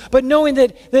coming, but knowing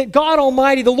that God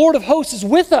Almighty, the Lord of hosts, is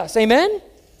with us. Amen?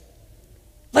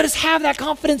 Let us have that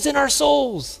confidence in our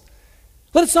souls.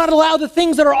 Let us not allow the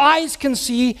things that our eyes can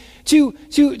see to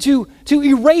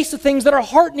erase the things that our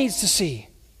heart needs to see.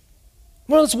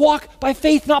 Well, let's walk by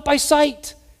faith, not by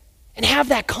sight, and have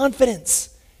that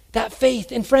confidence, that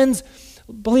faith. And friends,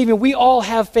 believe me, we all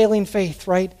have failing faith,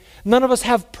 right? None of us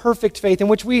have perfect faith in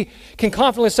which we can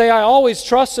confidently say, I always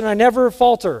trust and I never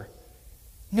falter.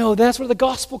 No, that's where the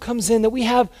gospel comes in, that we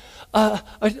have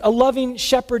a loving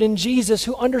shepherd in Jesus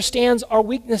who understands our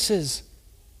weaknesses.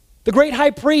 The great high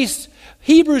priest,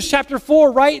 Hebrews chapter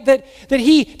 4, right? That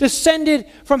he descended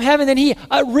from heaven, that he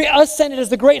ascended as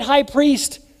the great high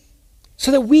priest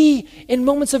so that we, in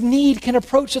moments of need, can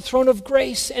approach the throne of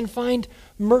grace and find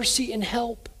mercy and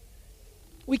help.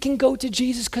 We can go to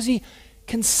Jesus because he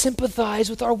can sympathize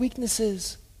with our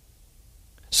weaknesses.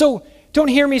 So don't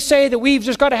hear me say that we've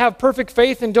just got to have perfect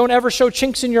faith and don't ever show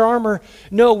chinks in your armor.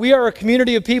 No, we are a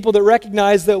community of people that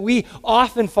recognize that we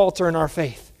often falter in our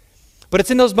faith. But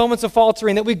it's in those moments of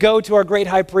faltering that we go to our great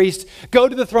high priest, go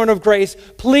to the throne of grace,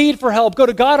 plead for help, go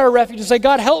to God our refuge and say,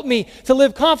 God, help me to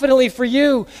live confidently for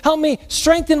you. Help me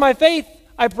strengthen my faith,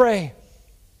 I pray.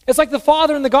 It's like the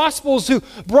father in the Gospels who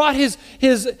brought his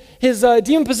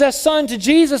demon-possessed son to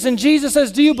Jesus, and Jesus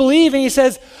says, do you believe? And he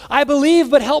says, I believe,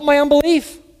 but help my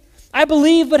unbelief. I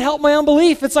believe, but help my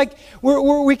unbelief. It's like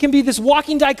we can be this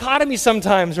walking dichotomy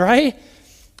sometimes, right?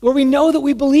 Where we know that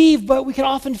we believe, but we can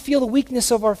often feel the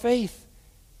weakness of our faith.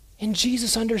 And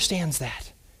Jesus understands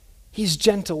that. He's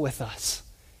gentle with us.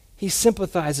 He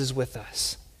sympathizes with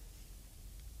us.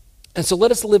 And so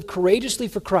let us live courageously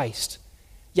for Christ,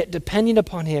 yet depending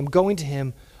upon him, going to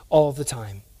him all the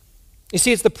time. You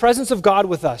see, it's the presence of God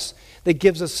with us that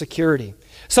gives us security.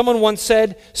 Someone once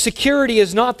said, security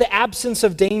is not the absence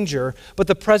of danger, but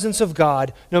the presence of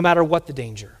God, no matter what the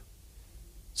danger.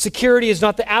 Security is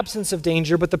not the absence of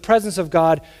danger, but the presence of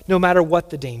God, no matter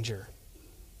what the danger.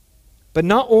 But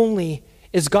not only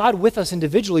is God with us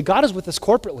individually, God is with us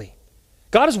corporately.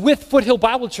 God is with Foothill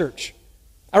Bible Church.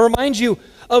 I remind you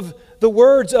of the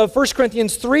words of 1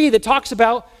 Corinthians 3 that talks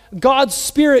about God's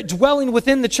Spirit dwelling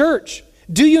within the church.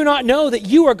 Do you not know that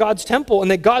you are God's temple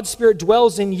and that God's Spirit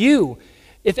dwells in you?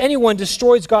 If anyone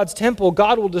destroys God's temple,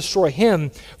 God will destroy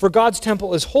him, for God's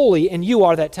temple is holy and you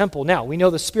are that temple. Now, we know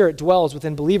the Spirit dwells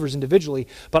within believers individually,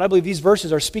 but I believe these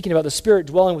verses are speaking about the Spirit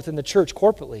dwelling within the church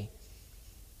corporately.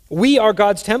 We are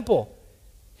God's temple.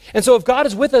 And so if God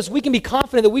is with us, we can be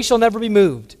confident that we shall never be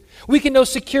moved. We can know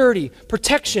security,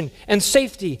 protection, and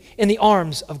safety in the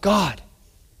arms of God.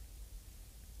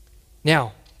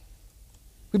 Now,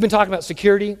 we've been talking about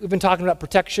security. We've been talking about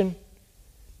protection.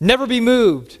 Never be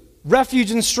moved. Refuge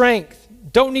and strength.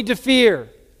 Don't need to fear.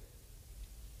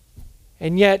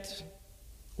 And yet,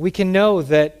 we can know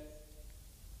that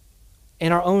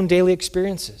in our own daily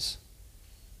experiences.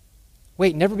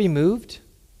 Wait, never be moved?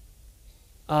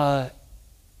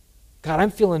 God,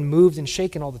 I'm feeling moved and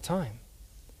shaken all the time.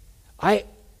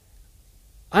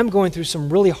 I'm going through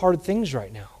some really hard things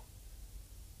right now.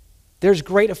 There's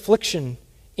great affliction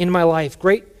in my life,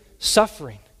 great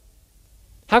suffering.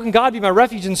 How can God be my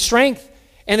refuge and strength?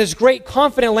 And this great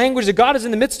confident language that God is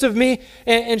in the midst of me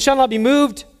and shall not be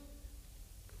moved.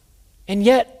 And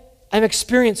yet, I'm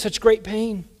experiencing such great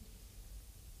pain.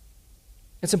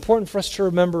 It's important for us to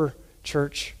remember,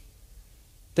 church,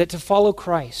 that to follow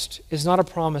Christ is not a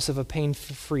promise of a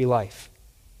pain-free life.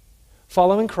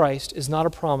 Following Christ is not a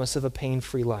promise of a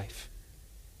pain-free life.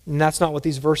 And that's not what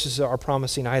these verses are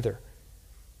promising either.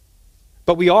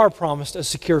 But we are promised a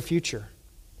secure future.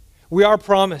 We are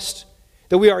promised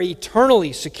that we are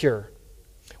eternally secure.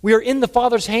 We are in the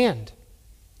Father's hand,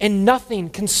 and nothing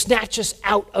can snatch us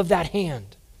out of that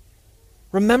hand.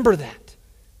 Remember that.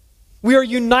 We are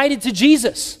united to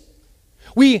Jesus.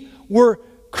 We were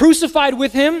crucified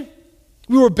with him.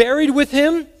 We were buried with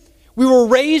him. We were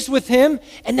raised with him.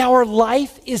 And now our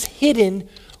life is hidden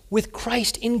with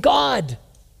Christ in God.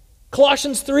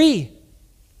 Colossians 3.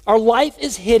 Our life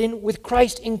is hidden with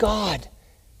Christ in God.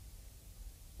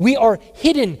 We are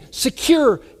hidden,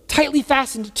 secure, tightly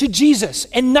fastened to Jesus,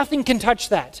 and nothing can touch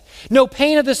that. No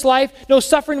pain of this life, no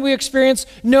suffering we experience,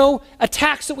 no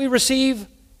attacks that we receive.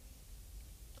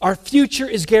 Our future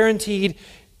is guaranteed.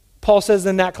 Paul says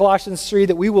in that Colossians 3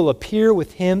 that we will appear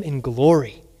with him in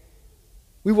glory.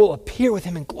 We will appear with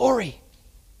him in glory.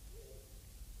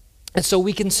 And so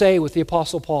we can say with the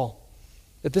Apostle Paul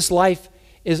that this life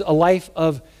is a life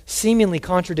of seemingly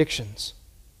contradictions.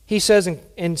 He says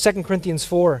in 2 Corinthians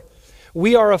 4,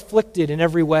 we are afflicted in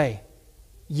every way,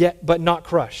 yet but not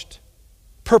crushed.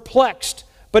 Perplexed,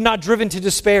 but not driven to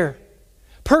despair.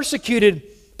 Persecuted,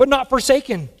 but not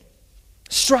forsaken.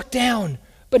 Struck down,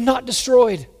 but not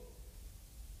destroyed.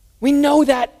 We know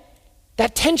that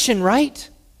tension, right?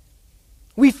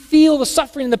 We feel the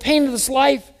suffering and the pain of this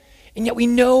life, and yet we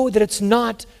know that it's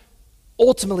not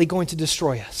ultimately going to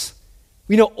destroy us.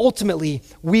 We know ultimately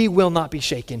we will not be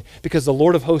shaken because the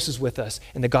Lord of hosts is with us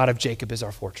and the God of Jacob is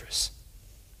our fortress.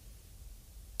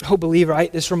 Oh, believer,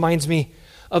 this reminds me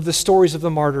of the stories of the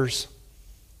martyrs,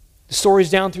 the stories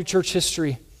down through church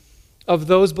history of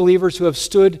those believers who have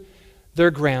stood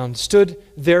their ground, stood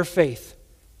their faith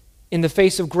in the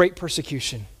face of great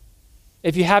persecution.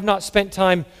 If you have not spent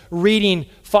time reading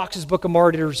Fox's Book of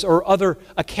Martyrs or other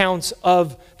accounts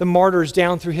of the martyrs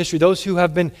down through history, those who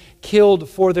have been killed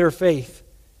for their faith,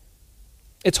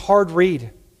 it's a hard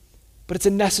read, but it's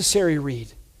a necessary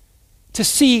read. To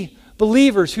see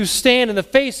believers who stand in the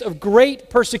face of great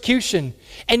persecution,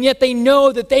 and yet they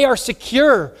know that they are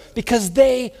secure because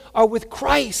they are with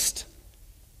Christ.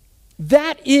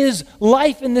 That is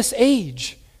life in this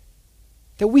age.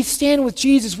 That we stand with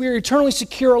Jesus, we are eternally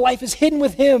secure, our life is hidden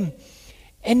with him.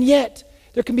 And yet,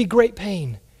 there can be great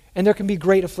pain, and there can be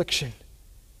great affliction.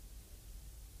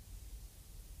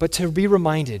 But to be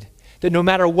reminded that no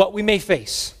matter what we may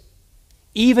face,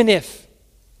 even if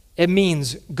it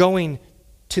means going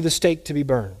to the stake to be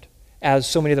burned, as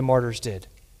so many of the martyrs did,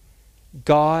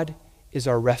 God is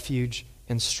our refuge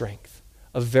and strength,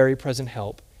 a very present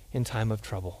help in time of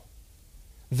trouble.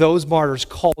 Those martyrs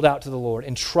called out to the Lord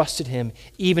and trusted him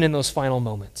even in those final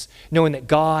moments, knowing that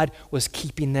God was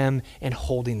keeping them and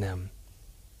holding them.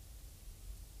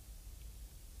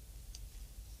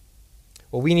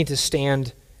 Well, we need to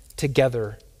stand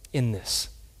together in this.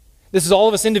 This is all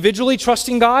of us individually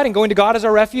trusting God and going to God as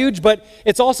our refuge, but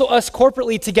it's also us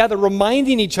corporately together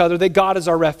reminding each other that God is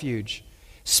our refuge,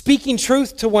 speaking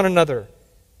truth to one another,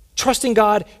 trusting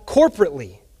God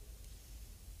corporately.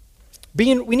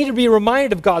 We need to be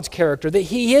reminded of God's character, that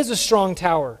he is a strong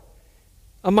tower,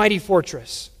 a mighty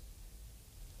fortress.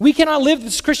 We cannot live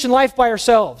this Christian life by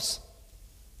ourselves.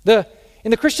 In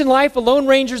the Christian life, a lone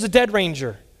ranger is a dead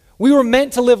ranger. We were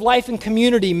meant to live life in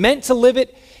community, meant to live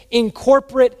it in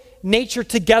corporate nature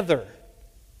together.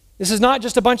 This is not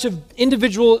just a bunch of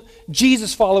individual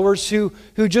Jesus followers who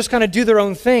just kind of do their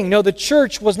own thing. No, the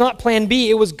church was not plan B.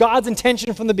 It was God's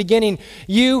intention from the beginning.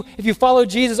 You, if you follow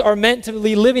Jesus, are meant to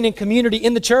be living in community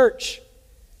in the church.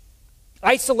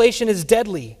 Isolation is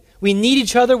deadly. We need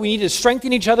each other. We need to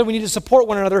strengthen each other. We need to support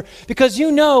one another because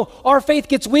our faith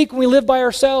gets weak when we live by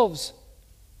ourselves.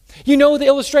 You know the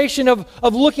illustration of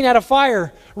looking at a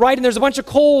fire, right? And there's a bunch of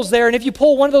coals there. And if you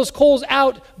pull one of those coals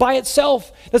out by itself,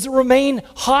 does it remain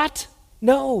hot?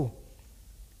 No.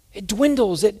 It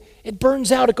dwindles. It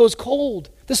burns out. It goes cold.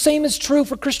 The same is true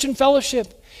for Christian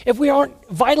fellowship. If we aren't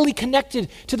vitally connected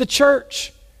to the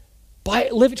church, trying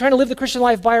to live the Christian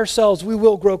life by ourselves, we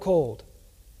will grow cold.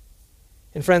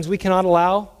 And friends, we cannot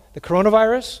allow the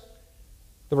coronavirus,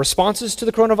 the responses to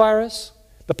the coronavirus,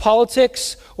 the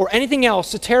politics, or anything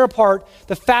else to tear apart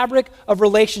the fabric of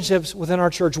relationships within our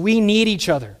church. We need each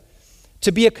other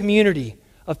to be a community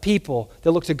of people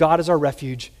that look to God as our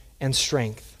refuge and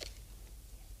strength.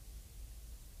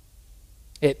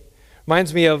 It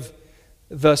reminds me of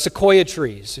the sequoia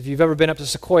trees. If you've ever been up to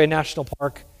Sequoia National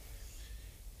Park.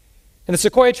 And the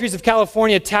sequoia trees of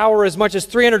California tower as much as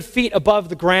 300 feet above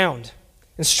the ground.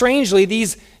 And strangely,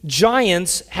 these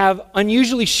giants have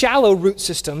unusually shallow root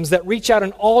systems that reach out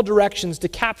in all directions to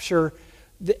capture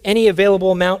any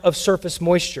available amount of surface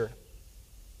moisture.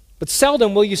 But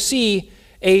seldom will you see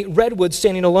a redwood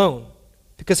standing alone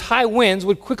because high winds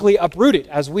would quickly uproot it,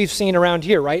 as we've seen around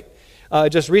here, right?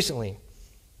 Just recently.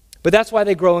 But that's why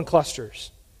they grow in clusters.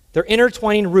 Their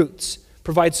intertwining roots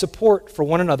provide support for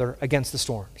one another against the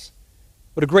storms.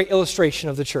 What a great illustration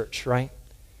of the church, right?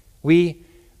 We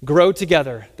grow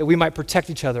together that we might protect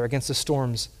each other against the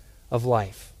storms of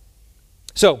life.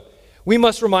 So, we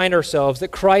must remind ourselves that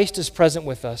Christ is present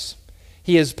with us.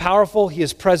 He is powerful, he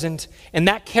is present, and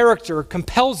that character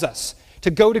compels us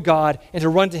to go to God and to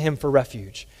run to him for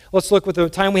refuge. Let's look with the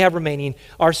time we have remaining,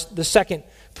 the second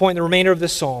point, the remainder of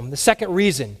this psalm, the second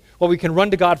reason why we can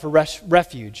run to God for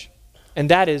refuge,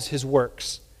 and that is his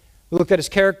works. We looked at his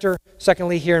character,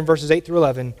 secondly here in verses 8 through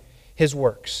 11, his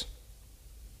works.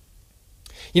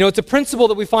 It's a principle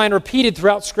that we find repeated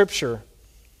throughout Scripture,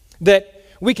 that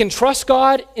we can trust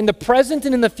God in the present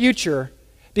and in the future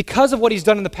because of what he's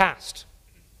done in the past.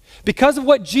 Because of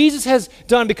what Jesus has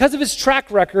done, because of his track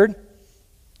record,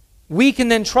 we can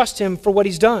then trust him for what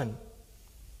he's done.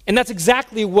 And that's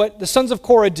exactly what the sons of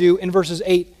Korah do in verses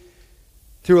 8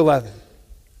 through 11.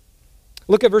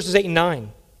 Look at verses 8 and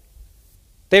 9.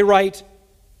 They write,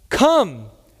 "Come,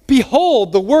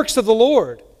 behold the works of the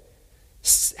Lord.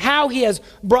 How he has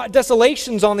brought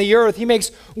desolations on the earth. He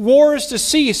makes wars to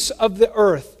cease of the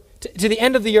earth, to the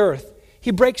end of the earth.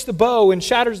 He breaks the bow and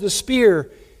shatters the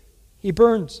spear. He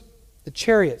burns the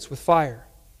chariots with fire."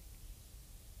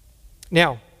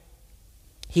 Now,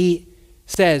 he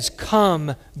says,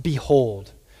 "Come,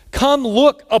 behold. Come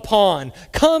look upon.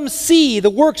 Come see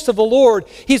the works of the Lord."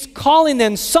 He's calling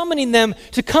them, summoning them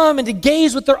to come and to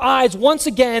gaze with their eyes once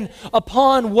again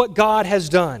upon what God has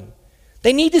done.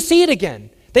 They need to see it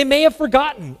again. They may have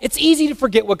forgotten. It's easy to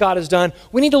forget what God has done.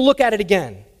 We need to look at it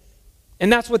again.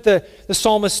 And that's what the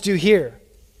psalmists do here.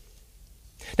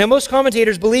 Now, most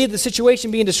commentators believe the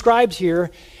situation being described here,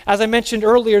 as I mentioned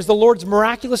earlier, is the Lord's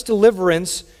miraculous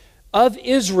deliverance of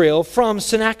Israel from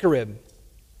Sennacherib.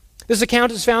 This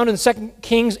account is found in 2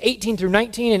 Kings 18 through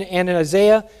 19 and in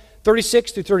Isaiah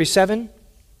 36 through 37.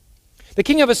 The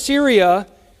king of Assyria,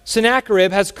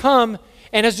 Sennacherib, has come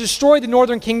and has destroyed the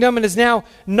northern kingdom and is now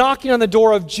knocking on the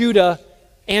door of Judah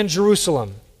and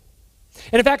Jerusalem.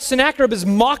 And in fact, Sennacherib is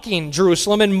mocking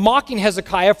Jerusalem and mocking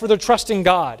Hezekiah for their trust in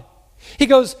God. He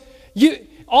goes,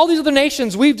 all these other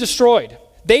nations we've destroyed.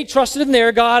 They trusted in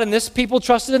their God and this people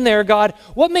trusted in their God.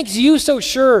 What makes you so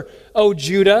sure, O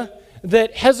Judah,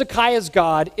 that Hezekiah's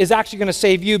God is actually going to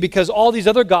save you because all these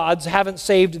other gods haven't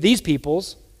saved these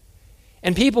peoples?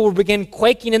 And people would begin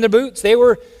quaking in their boots. They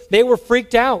were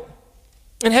freaked out.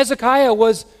 And Hezekiah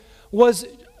was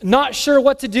not sure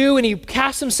what to do, and he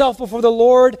cast himself before the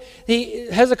Lord.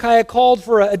 Hezekiah called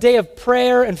for a day of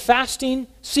prayer and fasting,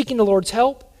 seeking the Lord's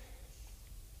help.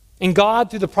 And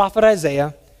God, through the prophet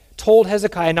Isaiah, told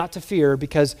Hezekiah not to fear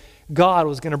because God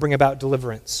was going to bring about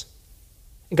deliverance.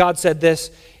 And God said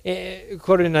this,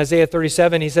 quoted in Isaiah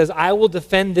 37, he says, I will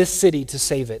defend this city to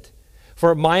save it,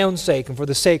 for my own sake and for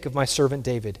the sake of my servant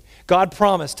David. God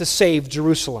promised to save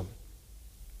Jerusalem.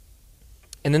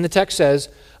 And then the text says,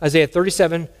 Isaiah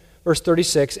 37, verse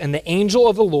 36, and the angel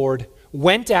of the Lord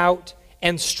went out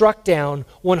and struck down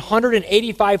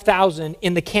 185,000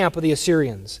 in the camp of the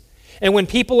Assyrians. And when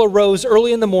people arose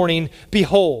early in the morning,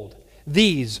 behold,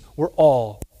 these were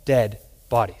all dead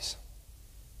bodies.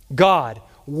 God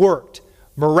worked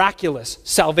miraculous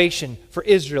salvation for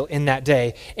Israel in that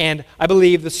day. And I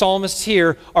believe the psalmists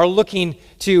here are looking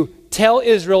to tell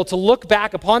Israel to look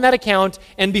back upon that account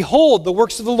and behold the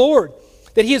works of the Lord,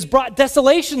 that he has brought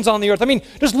desolations on the earth. I mean,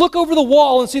 just look over the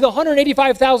wall and see the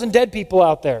 185,000 dead people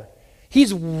out there.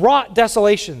 He's wrought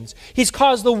desolations. He's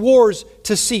caused the wars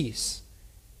to cease.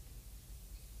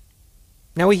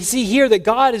 Now we see here that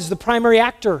God is the primary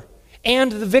actor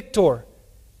and the victor.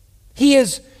 He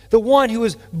is the one who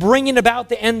is bringing about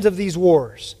the end of these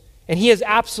wars, and he has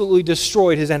absolutely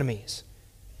destroyed his enemies.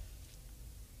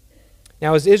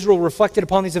 Now, as Israel reflected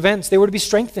upon these events, they were to be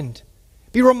strengthened,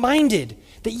 be reminded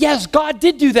that yes, God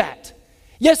did do that.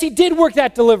 Yes, he did work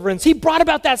that deliverance. He brought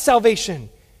about that salvation.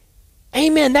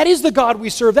 Amen. That is the God we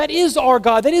serve. That is our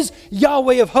God. That is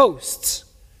Yahweh of hosts.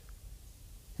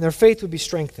 And their faith would be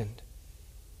strengthened.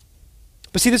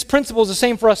 But see, this principle is the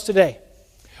same for us today.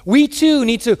 We too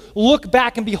need to look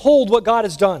back and behold what God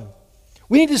has done.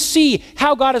 We need to see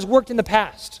how God has worked in the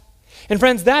past. And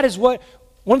friends, that is one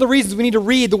of the reasons we need to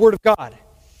read the Word of God.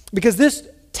 Because this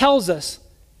tells us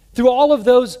through all of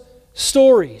those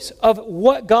stories of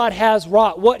what God has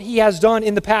wrought, what he has done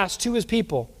in the past to his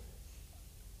people.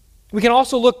 We can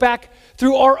also look back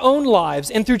through our own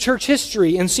lives and through church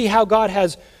history and see how God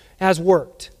has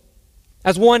worked.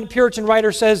 As one Puritan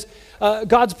writer says,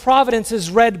 God's providence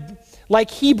is read like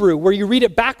Hebrew, where you read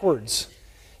it backwards.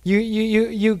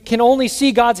 You can only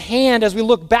see God's hand as we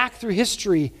look back through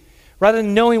history rather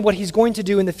than knowing what he's going to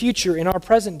do in the future in our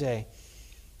present day.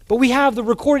 But we have the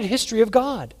recorded history of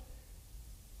God.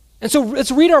 And so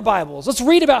let's read our Bibles. Let's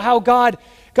read about how God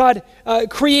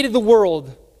created the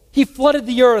world. He flooded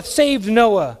the earth, saved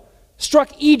Noah, struck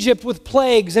Egypt with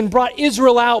plagues, and brought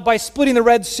Israel out by splitting the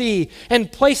Red Sea,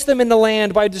 and placed them in the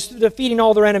land by defeating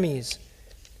all their enemies.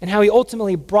 And how he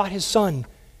ultimately brought his son,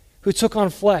 who took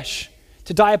on flesh,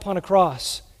 to die upon a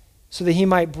cross so that he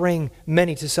might bring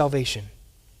many to salvation.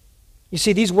 You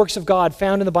see, these works of God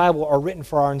found in the Bible are written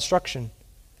for our instruction.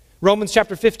 Romans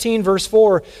chapter 15, verse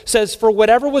 4 says, for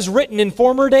whatever was written in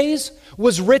former days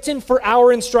was written for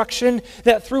our instruction,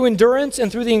 that through endurance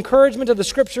and through the encouragement of the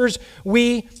Scriptures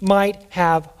we might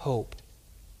have hope.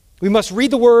 We must read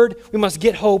the Word. We must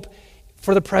get hope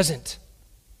for the present.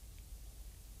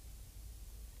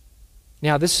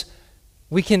 Now,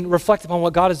 we can reflect upon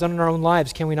what God has done in our own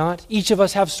lives, can we not? Each of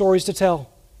us have stories to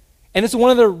tell. And it's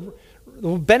one of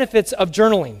the benefits of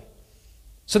journaling,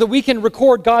 so that we can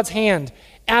record God's hand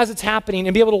as it's happening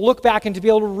and be able to look back and to be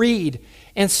able to read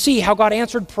and see how God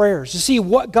answered prayers, to see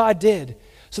what God did,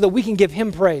 so that we can give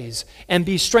him praise and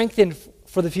be strengthened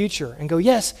for the future and go,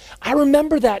 yes, I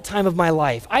remember that time of my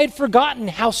life. I had forgotten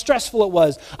how stressful it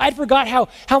was. I had forgot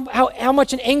how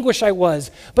much in anguish I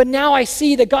was. But now I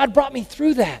see that God brought me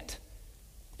through that.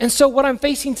 And so what I'm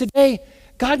facing today,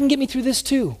 God can get me through this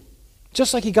too,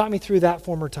 just like he got me through that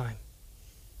former time.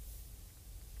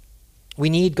 We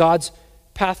need God's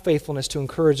path faithfulness to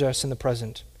encourage us in the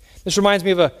present. This reminds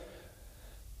me of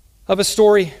a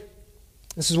story.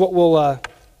 This is what we'll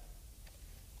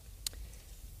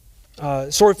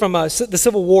story from the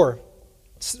Civil War.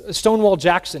 Stonewall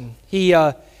Jackson. He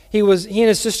and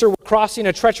his sister were crossing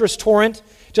a treacherous torrent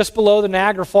just below the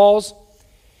Niagara Falls,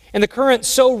 and the current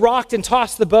so rocked and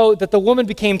tossed the boat that the woman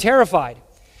became terrified.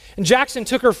 And Jackson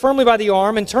took her firmly by the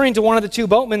arm and, turning to one of the two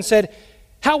boatmen, said,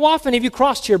 how often have you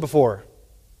crossed here before?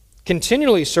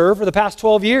 Continually, sir, for the past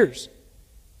 12 years.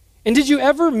 And did you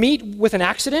ever meet with an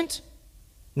accident?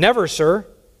 Never, sir.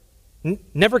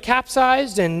 Never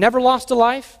capsized and never lost a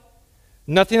life?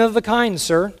 Nothing of the kind,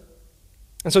 sir.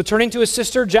 And so turning to his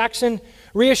sister, Jackson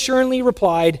reassuringly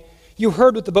replied, you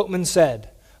heard what the boatman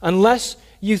said. Unless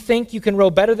you think you can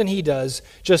row better than he does,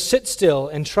 just sit still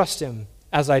and trust him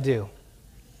as I do.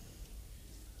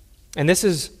 And this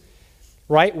is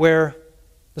right where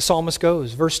the psalmist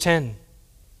goes. Verse 10.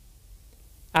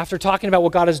 After talking about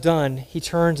what God has done, he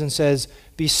turns and says,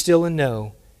 be still and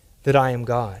know that I am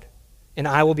God, and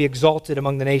I will be exalted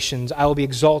among the nations. I will be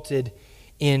exalted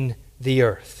in the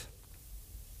earth.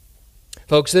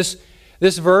 Folks, this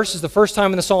verse is the first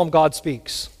time in the psalm God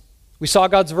speaks. We saw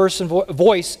God's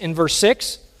voice in verse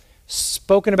 6,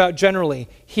 spoken about generally.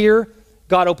 Here,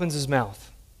 God opens his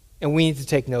mouth, and we need to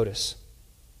take notice.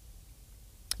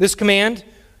 This command,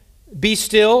 be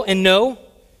still and know,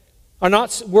 are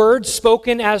not words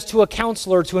spoken as to a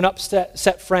counselor, to an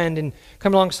upset friend, and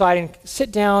come alongside and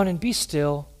sit down and be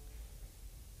still.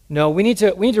 No, we need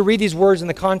to read these words in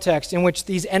the context in which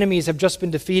these enemies have just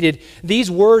been defeated.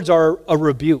 These words are a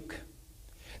rebuke.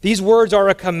 These words are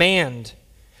a command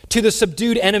to the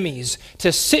subdued enemies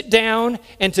to sit down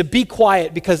and to be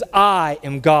quiet because I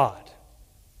am God.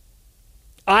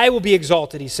 I will be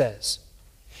exalted, he says.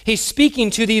 He's speaking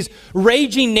to these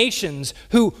raging nations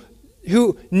who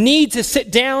need to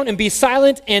sit down and be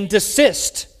silent and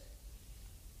desist.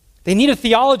 They need a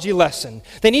theology lesson.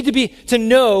 They need to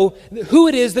know who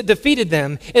it is that defeated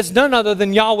them. It's none other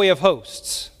than Yahweh of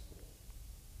hosts.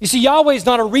 You see, Yahweh is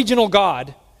not a regional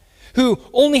God who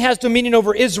only has dominion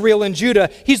over Israel and Judah.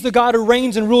 He's the God who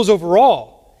reigns and rules over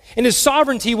all. And his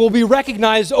sovereignty will be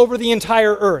recognized over the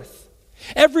entire earth.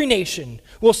 Every nation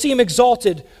will see him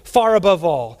exalted far above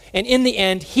all. And in the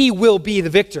end, he will be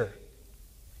the victor.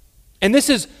 And this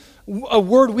is a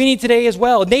word we need today as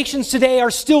well. Nations today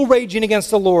are still raging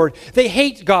against the Lord. They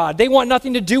hate God. They want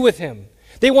nothing to do with him.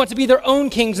 They want to be their own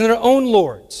kings and their own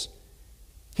lords.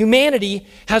 Humanity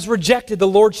has rejected the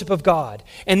lordship of God.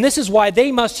 And this is why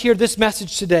they must hear this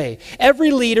message today.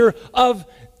 Every leader of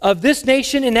this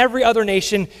nation and every other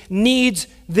nation needs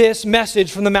this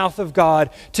message from the mouth of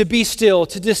God, to be still,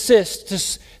 to desist, to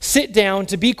sit down,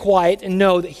 to be quiet, and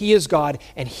know that he is God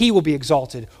and he will be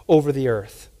exalted over the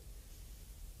earth.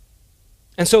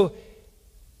 And so,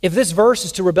 if this verse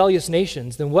is to rebellious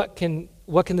nations, then what can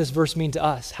this verse mean to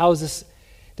us? Does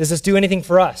this do anything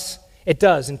for us? It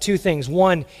does, in two things.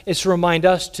 One is to remind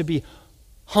us to be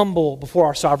humble before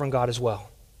our sovereign God as well.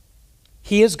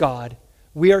 He is God.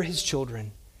 We are his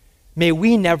children. May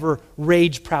we never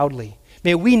rage proudly.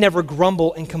 May we never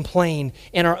grumble and complain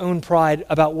in our own pride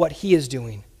about what he is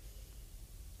doing.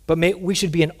 But we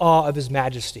should be in awe of his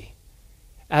majesty,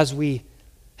 as we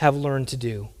have learned to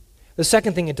do. The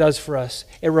second thing it does for us,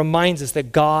 it reminds us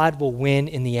that God will win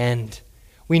in the end.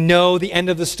 We know the end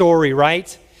of the story,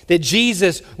 right? That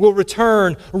Jesus will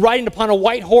return riding upon a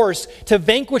white horse to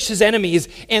vanquish his enemies,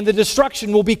 and the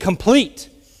destruction will be complete.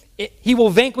 He will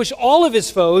vanquish all of his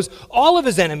foes, all of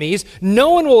his enemies.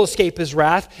 No one will escape his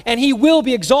wrath, and he will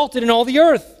be exalted in all the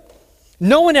earth.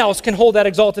 No one else can hold that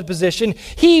exalted position.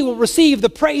 He will receive the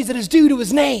praise that is due to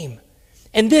his name.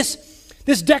 And this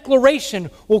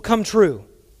declaration will come true.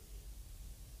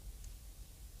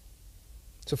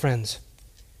 So friends,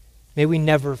 may we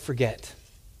never forget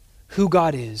who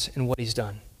God is and what he's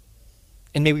done.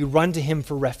 And may we run to him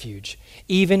for refuge,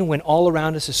 even when all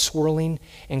around us is swirling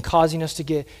and causing us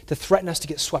to threaten us to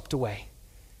get swept away.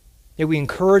 May we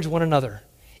encourage one another,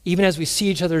 even as we see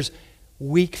each other's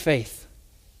weak faith.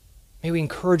 May we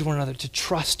encourage one another to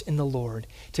trust in the Lord,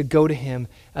 to go to him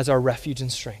as our refuge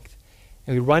and strength.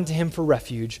 And we run to him for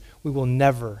refuge, we will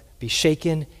never be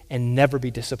shaken and never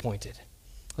be disappointed.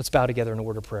 Let's bow together in a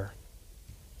word of prayer.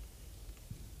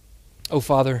 Oh,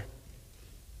 Father,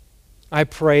 I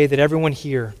pray that everyone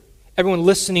here, everyone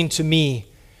listening to me,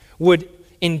 would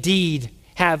indeed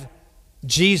have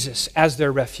Jesus as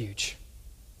their refuge.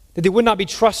 That they would not be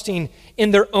trusting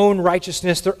in their own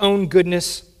righteousness, their own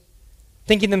goodness,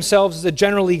 thinking themselves as a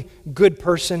generally good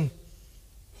person.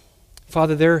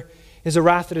 Father, there is a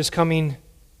wrath that is coming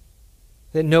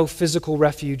that no physical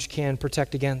refuge can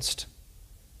protect against.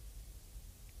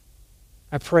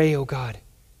 I pray, oh God,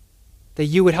 that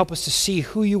you would help us to see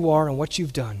who you are and what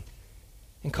you've done,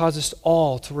 and cause us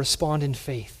all to respond in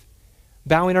faith,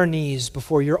 bowing our knees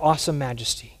before your awesome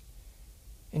majesty,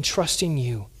 and trusting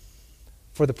you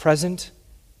for the present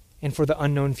and for the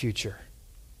unknown future,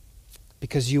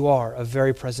 because you are a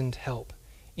very present help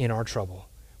in our trouble.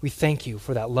 We thank you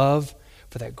for that love,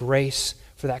 for that grace,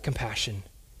 for that compassion,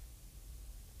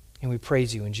 and we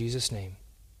praise you in Jesus' name.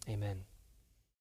 Amen.